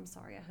experienced. I'm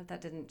sorry. I hope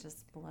that didn't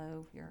just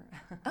blow your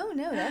Oh,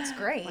 no, that's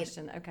great.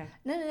 question. Okay.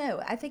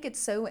 No. I think it's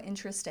so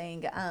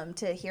interesting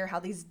to hear how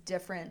these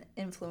different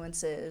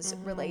influences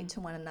relate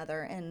to one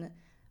another. And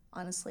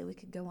honestly, we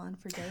could go on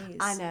for days.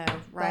 I know,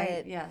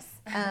 right? But, Yes.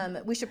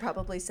 We should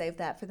probably save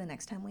that for the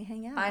next time we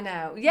hang out. I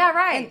know. Yeah,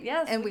 right. And,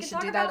 yes. And we can should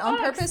talk do that about on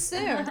books. purpose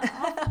soon.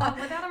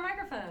 Without a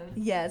microphone.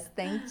 Yes,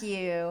 thank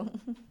you.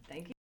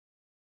 Thank you.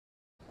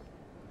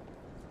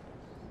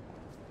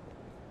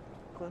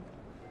 Clem?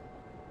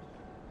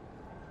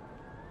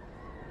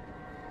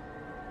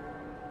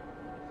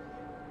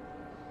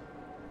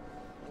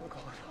 I'll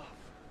call it off.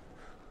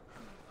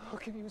 I'll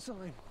give you a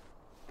sign.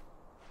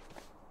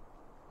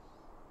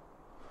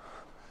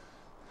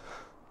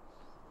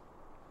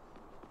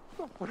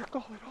 I want to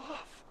call it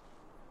off.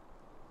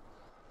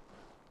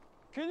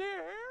 Can you hear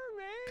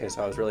me? Okay,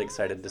 so I was really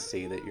excited to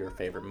see that your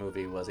favorite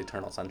movie was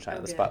Eternal Sunshine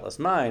of the good. Spotless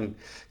Mind.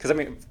 Because, I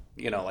mean,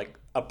 like,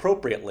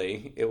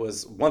 appropriately, it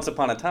was once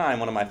upon a time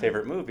one of my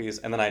favorite movies,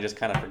 and then I just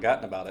kind of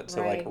forgotten about it.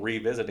 So, like, Right.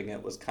 revisiting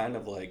it was kind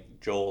of like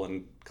Joel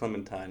and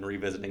Clementine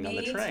revisiting on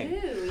the train.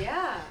 Me too,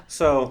 yeah.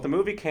 So, the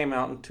movie came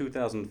out in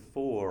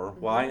 2004.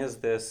 Mm-hmm. Why has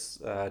this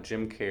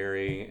Jim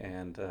Carrey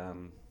and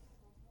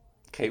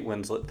Kate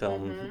Winslet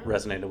film Mm-hmm.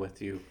 resonated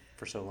with you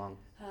for so long?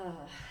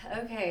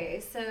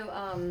 Okay, so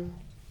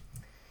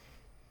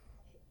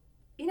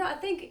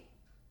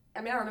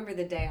I remember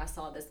the day I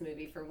saw this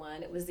movie for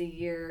one. It was the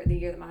year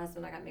that my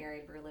husband and I got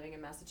married. We were living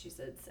in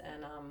Massachusetts,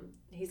 and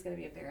he's going to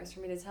be embarrassed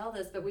for me to tell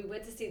this, but we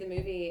went to see the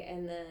movie,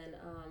 and then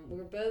we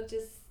were both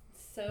just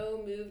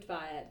so moved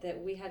by it that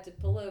we had to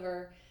pull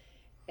over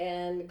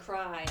and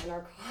cry in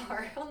our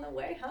car on the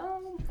way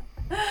home.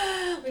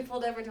 We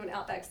pulled over to an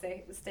Outback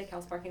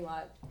Steakhouse parking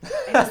lot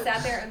and just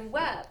sat there and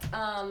wept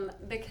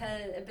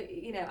because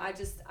I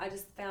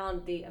just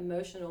found the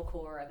emotional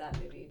core of that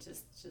movie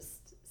just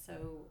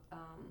so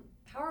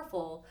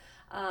powerful.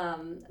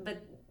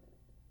 But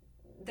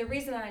the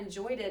reason I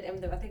enjoyed it,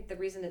 and I think the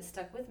reason it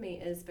stuck with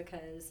me, is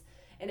because,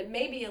 and it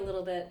may be a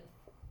little bit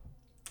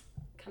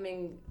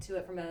coming to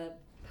it from a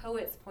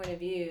poet's point of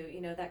view,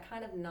 that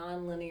kind of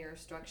non-linear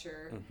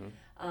structure.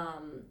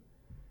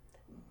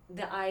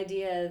 The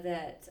idea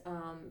that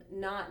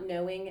not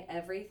knowing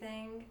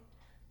everything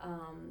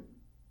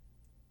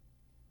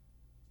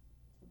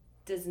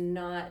does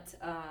not,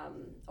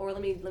 or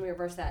let me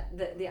reverse that.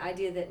 The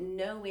idea that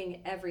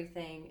knowing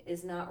everything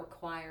is not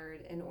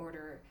required in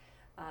order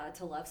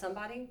to love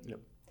somebody. Yep.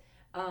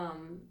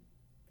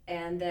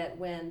 And that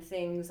when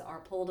things are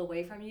pulled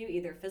away from you,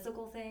 either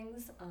physical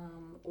things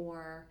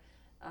or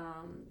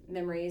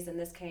memories in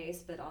this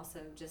case, but also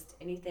just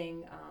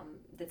anything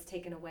that's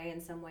taken away in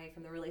some way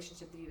from the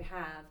relationship that you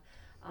have,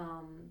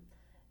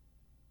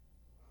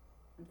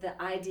 the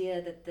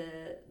idea that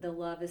the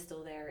love is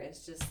still there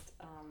is just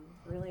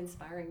really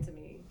inspiring to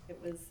me. It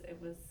was.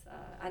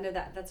 I know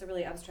that's a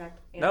really abstract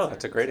answer. No,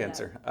 that's a great to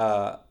answer.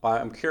 that. Well,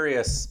 I'm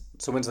curious.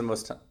 So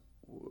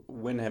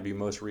when have you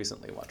most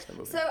recently watched the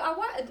movie? So I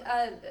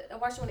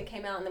watched it when it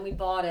came out, and then we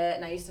bought it,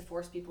 and I used to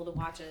force people to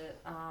watch it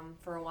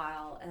for a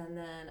while, and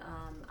then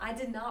I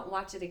did not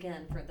watch it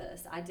again for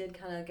this. I did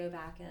kind of go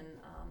back and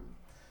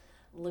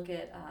look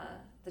at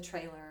the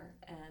trailer,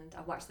 and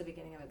I watched the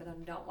beginning of it, but I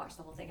don't watch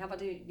the whole thing. How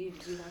about you? Did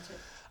you watch it?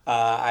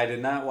 I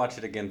did not watch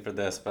it again for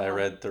this, but I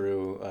read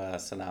through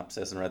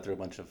synopsis and read through a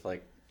bunch of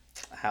like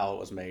how it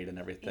was made and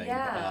everything.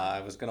 Yeah.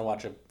 I was gonna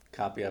watch a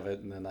copy of it,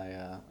 and then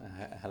I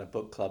had a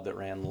book club that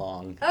ran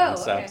long. Oh, and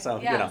so, okay.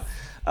 so Yes.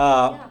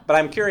 Yeah. But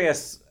I'm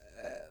curious.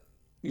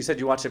 You said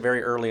you watched it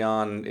very early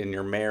on in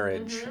your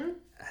marriage. Mm-hmm.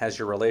 Has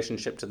your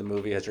relationship to the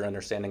movie, has your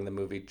understanding of the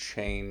movie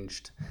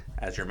changed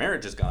as your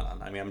marriage has gone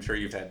on? I mean, I'm sure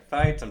you've had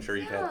fights. I'm sure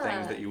you've had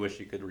things that you wish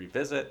you could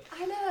revisit.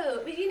 I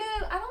know, but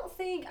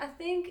I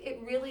think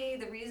it really,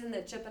 the reason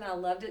that Chip and I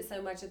loved it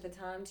so much at the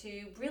time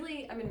too,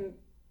 really, I mean,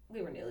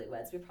 we were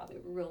newlyweds. We were probably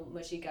real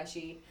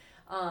mushy-gushy,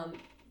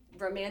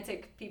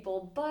 romantic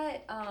people,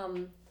 but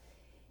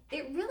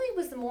it really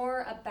was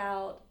more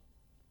about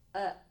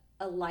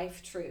a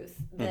life truth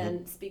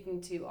than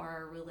speaking to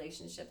our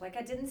relationship. Like,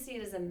 I didn't see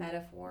it as a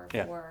metaphor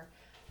for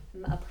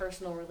a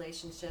personal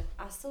relationship.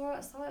 I saw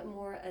it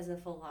more as a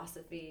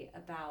philosophy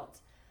about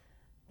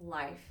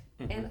life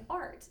and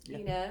art.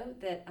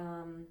 That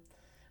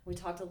we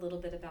talked a little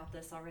bit about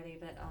this already,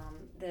 but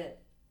that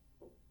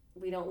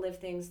we don't live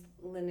things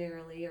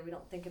linearly, or we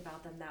don't think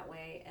about them that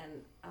way.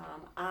 And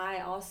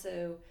I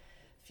also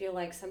feel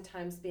like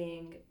sometimes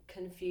being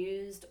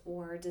confused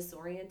or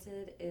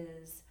disoriented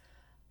is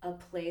a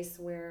place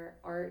where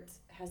art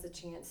has a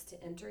chance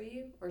to enter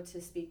you or to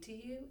speak to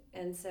you.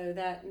 And so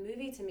that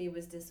movie to me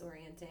was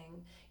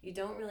disorienting. You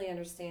don't really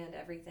understand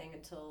everything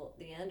until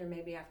the end, or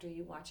maybe after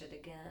you watch it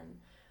again.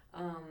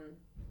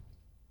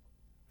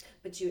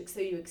 But you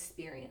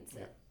experience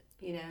it,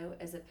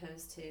 as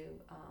opposed to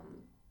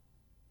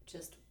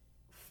just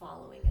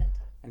following it.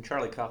 And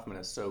Charlie Kaufman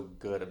is so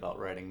good about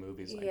writing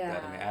movies like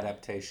that. I mean,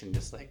 adaptation,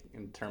 just like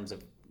in terms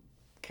of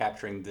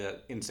capturing the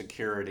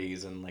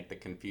insecurities and like the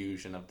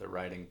confusion of the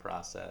writing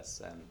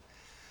process, and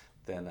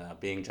then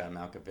being John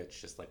Malkovich,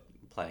 just like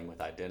playing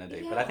with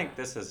identity. But I think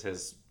this is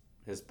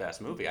his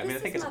best movie. I mean, I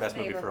think it's the best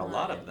movie for a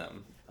lot of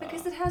them.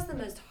 Because it has the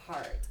most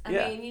heart. I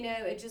Yeah. mean,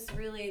 it just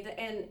really,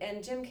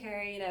 and Jim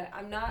Carrey,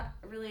 I'm not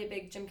really a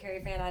big Jim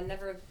Carrey fan. I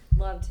never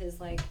loved his,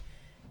 like,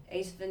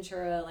 Ace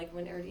Ventura, like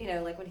when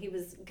he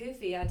was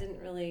goofy, I didn't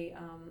really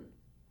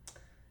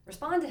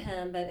respond to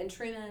him. But in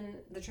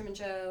The Truman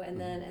Show, and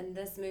then in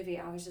this movie,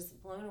 I was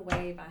just blown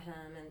away by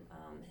him and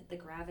the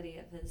gravity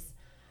of his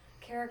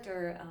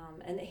character,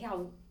 and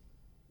how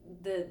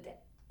the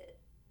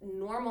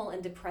normal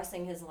and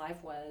depressing his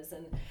life was.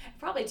 And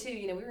probably too,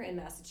 we were in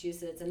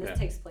Massachusetts, and this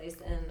takes place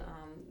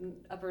in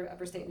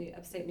upstate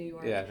New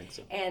York. Yeah, I think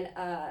so. And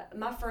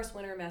my first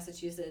winter in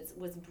Massachusetts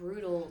was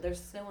brutal.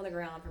 There's snow on the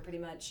ground for pretty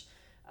much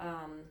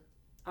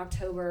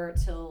October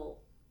till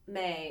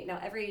May. Now,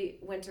 every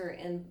winter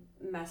in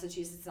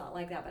Massachusetts is not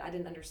like that, but I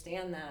didn't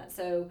understand that.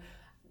 So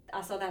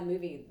I saw that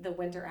movie the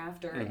winter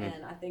after,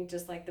 and I think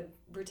just like the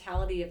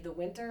brutality of the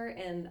winter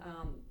and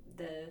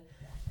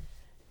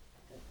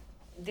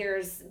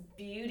there's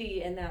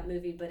beauty in that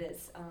movie, but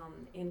it's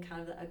in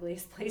kind of the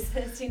ugliest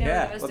places,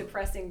 the most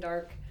depressing,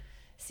 dark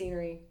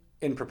scenery.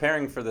 In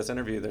preparing for this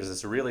interview, there's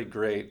this really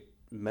great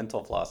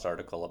Mental Floss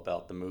article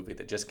about the movie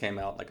that just came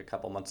out like a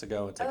couple months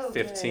ago. It's like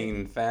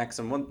 15 facts,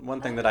 and one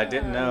thing that I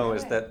didn't know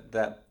is that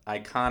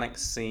iconic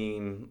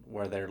scene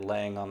where they're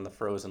laying on the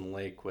frozen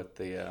lake with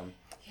the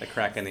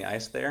crack in the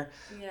ice there.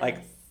 Yes. Like,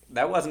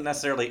 that wasn't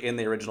necessarily in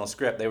the original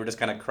script. They were just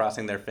kind of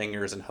crossing their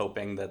fingers and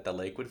hoping that the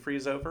lake would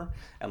freeze over,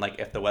 and like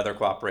if the weather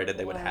cooperated,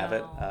 they would have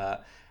it.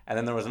 And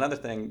then there was another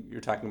thing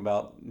you're talking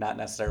about, not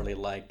necessarily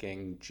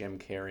liking Jim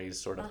Carrey's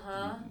sort of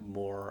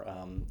more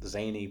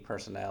zany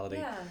personality.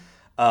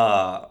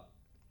 Yeah.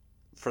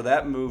 For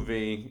that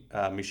movie,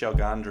 Michel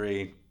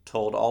Gondry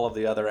told all of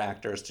the other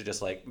actors to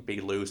just like be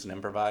loose and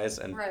improvise,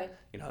 and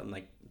and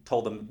like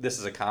told them this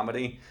is a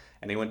comedy.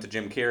 And he went to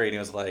Jim Carrey and he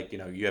was like,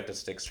 you have to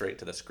stick straight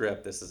to the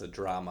script. This is a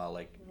drama.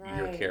 Like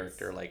your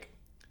character like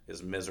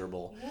is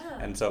miserable. Yeah.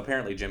 And so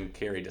apparently Jim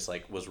Carrey just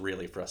like was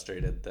really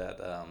frustrated that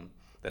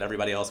that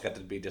everybody else got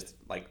to be just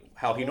like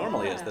how he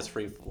normally is, this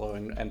free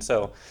flowing. And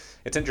so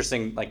it's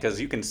interesting, like, because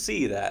you can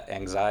see that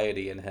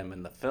anxiety in him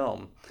in the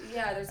film.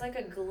 Yeah, there's like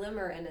a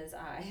glimmer in his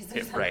eyes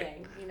or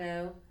something,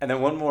 Right. And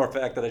then one more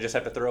fact that I just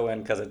have to throw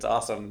in because it's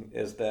awesome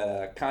is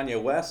that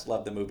Kanye West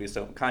loved the movie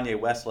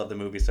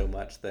so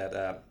much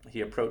that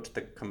he approached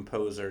the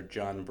composer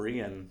John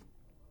Brion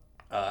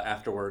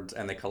afterwards,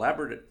 and they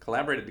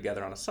collaborated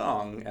together on a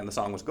song, and the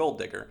song was Gold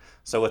Digger.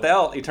 So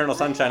without Eternal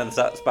Sunshine of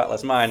the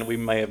Spotless Mind, we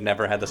may have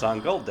never had the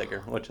song Gold Digger,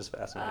 which is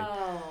fascinating.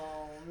 Oh,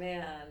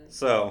 man.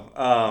 So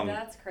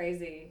that's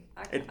crazy.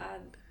 I kind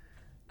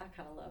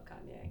of love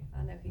Kanye.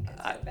 I know he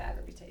gets a bad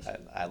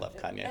reputation. I love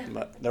Kanye,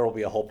 but there will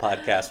be a whole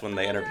podcast when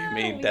they interview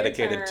me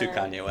dedicated to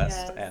Kanye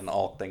West and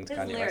all things His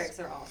Kanye lyrics West.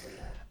 are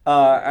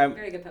awesome.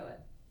 Very good poet.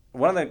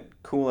 One of the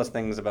coolest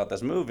things about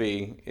this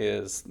movie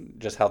is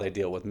just how they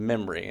deal with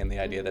memory and the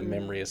idea that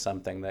memory is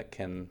something that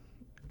can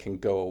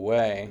go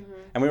away.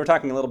 And we were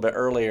talking a little bit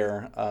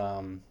earlier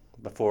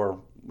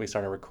before we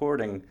started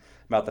recording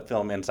about the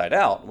film Inside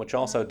Out, which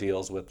also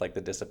deals with like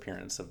the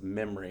disappearance of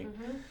memory.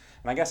 And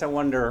I guess I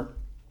wonder,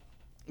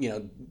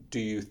 do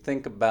you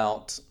think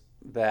about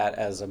that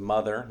as a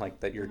mother, like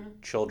that your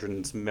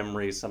children's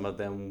memories, some of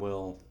them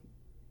will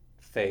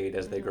fade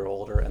as they grow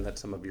older, and that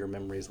some of your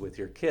memories with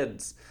your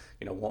kids,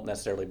 won't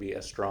necessarily be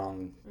as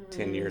strong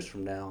 10 years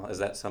from now? Is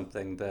that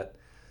something that,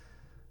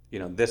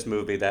 this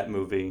movie, that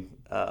movie,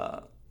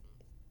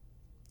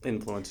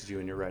 influences you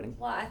in your writing?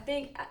 Well, I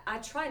think I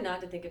try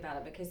not to think about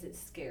it because it's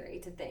scary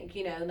to think.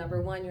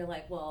 Number one, you're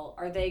like, well,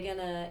 are they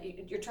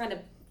you're trying to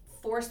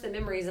force the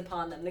memories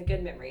upon them, the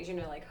good memories,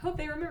 like, hope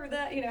they remember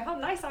that, how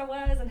nice I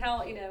was and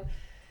how,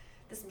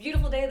 this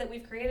beautiful day that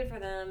we've created for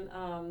them.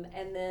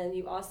 And then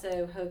you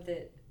also hope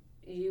that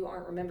you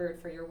aren't remembered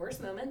for your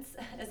worst moments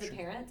as a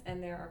parent,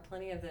 and there are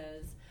plenty of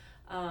those.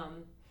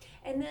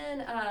 And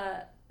then,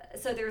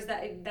 so there's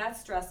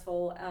that's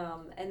stressful.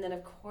 And then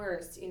of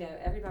course,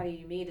 everybody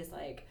you meet is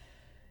like,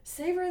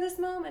 savor this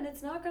moment.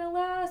 It's not going to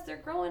last. They're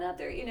growing up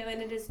there,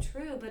 and it is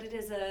true, but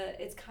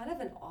it's kind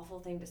of an awful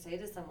thing to say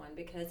to someone,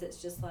 because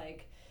it's just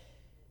like,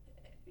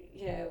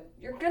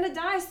 you're going to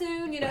die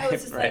soon,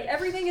 it's just like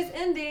everything is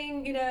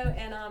ending,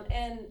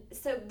 and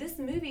so this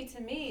movie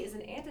to me is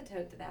an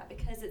antidote to that,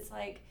 because it's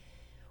like,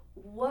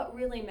 what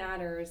really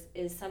matters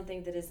is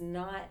something that is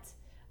not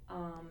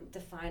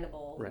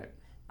definable. Right.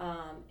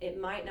 It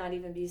might not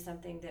even be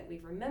something that we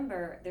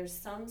remember. There's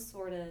some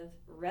sort of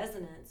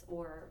resonance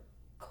or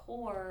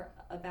core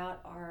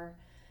about our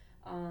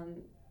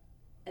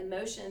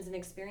emotions and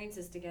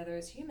experiences together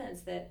as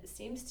humans that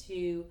seems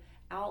to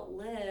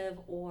outlive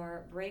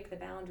or break the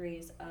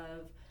boundaries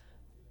of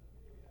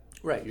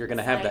Right, you're going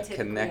to have that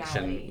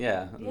connection. Reality.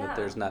 Yeah, and that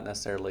there's not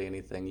necessarily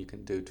anything you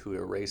can do to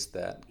erase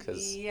that,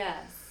 because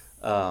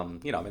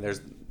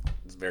there's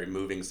very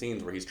moving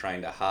scenes where he's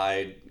trying to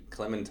hide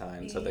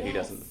Clementine so that he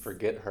doesn't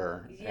forget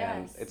her.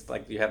 And it's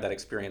like you have that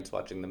experience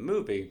watching the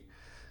movie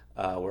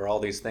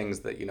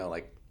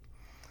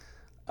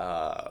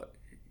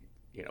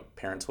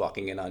parents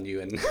walking in on you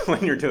and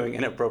when you're doing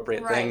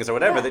inappropriate Right. things or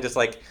whatever. Yeah. They just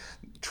like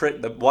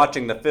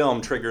watching the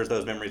film triggers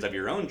those memories of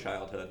your own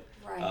childhood,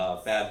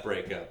 Right. bad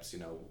breakups,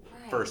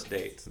 Right. first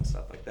dates and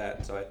stuff like that.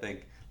 And so I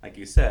think, like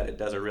you said, it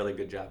does a really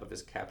good job of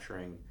just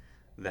capturing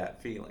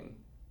that feeling.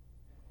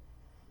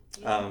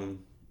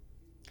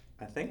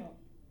 I think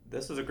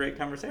this was a great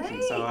conversation.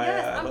 Great, So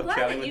yes. I I'm love glad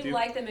chatting that with you you.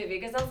 liked the movie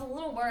because I was a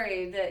little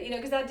worried that,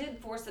 because I did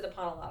force it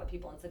upon a lot of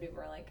people and some people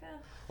were like,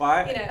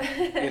 Well,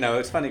 know.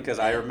 it's funny because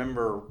I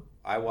remember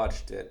I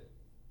watched it.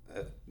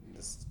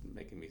 This is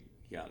making me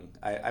young.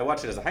 I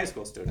watched it as a high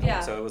school student,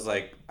 Yeah. so it was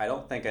like I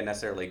don't think I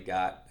necessarily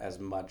got as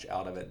much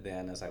out of it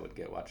then as I would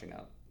get watching it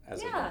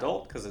as an Yeah.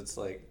 adult because it's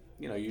like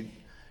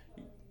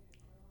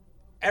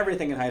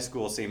everything in high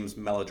school seems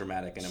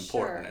melodramatic and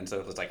important, Sure. and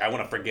so it's like I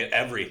want to forget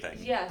everything.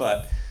 Yes.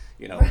 But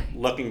Right.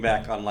 looking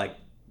back on like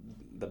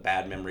the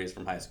bad memories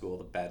from high school,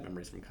 the bad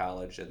memories from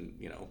college, and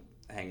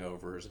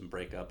hangovers and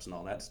breakups and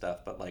all that stuff,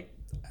 but like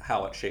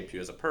how it shaped you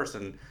as a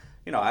person,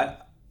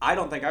 I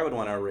don't think I would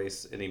want to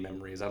erase any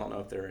memories. I don't know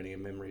if there are any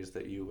memories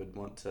that you would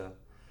want to.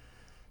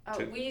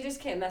 Well, you just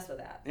can't mess with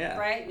that. Yeah,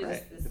 Right?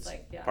 right. It's It's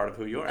like, yeah. part of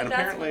who you are, And and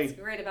that's apparently, what's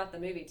great about the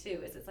movie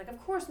too. Is it's like, of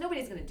course,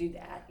 nobody's going to do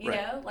that. You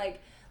Right. know,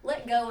 like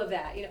let go of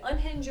that.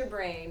 Unhinge your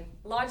brain.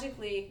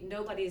 Logically,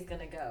 nobody's going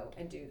to go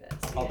and do this.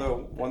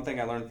 although one thing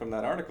I learned from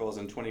that article is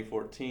in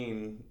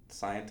 2014,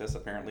 scientists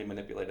apparently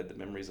manipulated the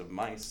memories of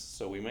mice,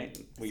 so we might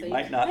So you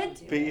not could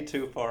do be it.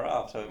 too far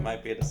off. So it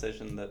might be a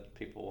decision that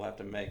people will have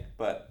to make.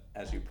 But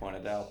as you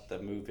pointed out, the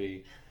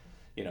movie,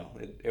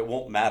 it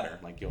won't matter.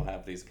 Like you'll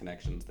have these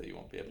connections that you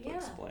won't be able to Yeah.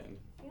 explain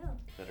Yeah.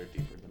 that are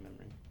deeper than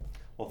memory.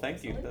 Well,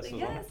 thank you. This was Absolutely.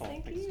 Yes, wonderful.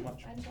 thank Thanks you. so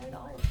much. I enjoyed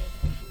all of this.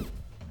 Thank you.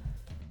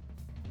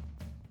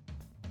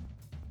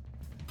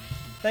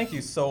 Thank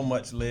you so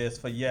much, Liz,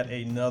 for yet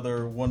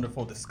another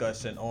wonderful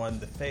discussion on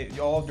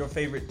all of your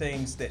favorite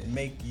things that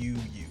make you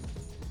you.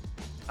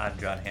 I'm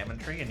John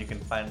Hammontree, and you can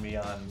find me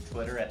on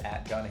Twitter at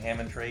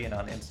 @JohnHammontree and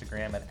on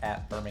Instagram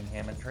at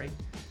 @Birminghammontree.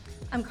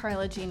 I'm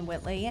Carla Jean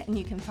Whitley, and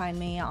you can find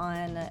me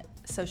on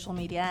social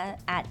media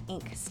at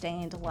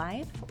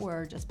InkStainedLife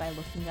or just by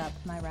looking up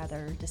my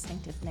rather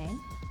distinctive name.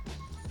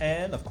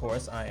 And of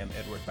course, I am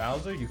Edward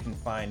Bowser. You can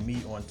find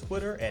me on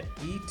Twitter at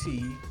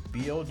ETBOWSER.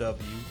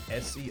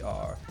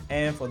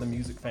 And for the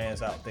music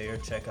fans out there,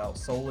 check out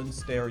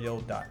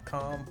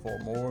solinstereo.com for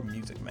more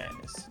music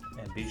madness.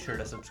 And be sure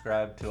to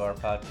subscribe to our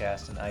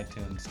podcast on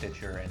iTunes,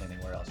 Stitcher, and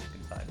anywhere else you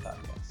can find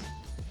podcasts.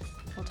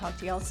 We'll talk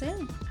to y'all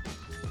soon.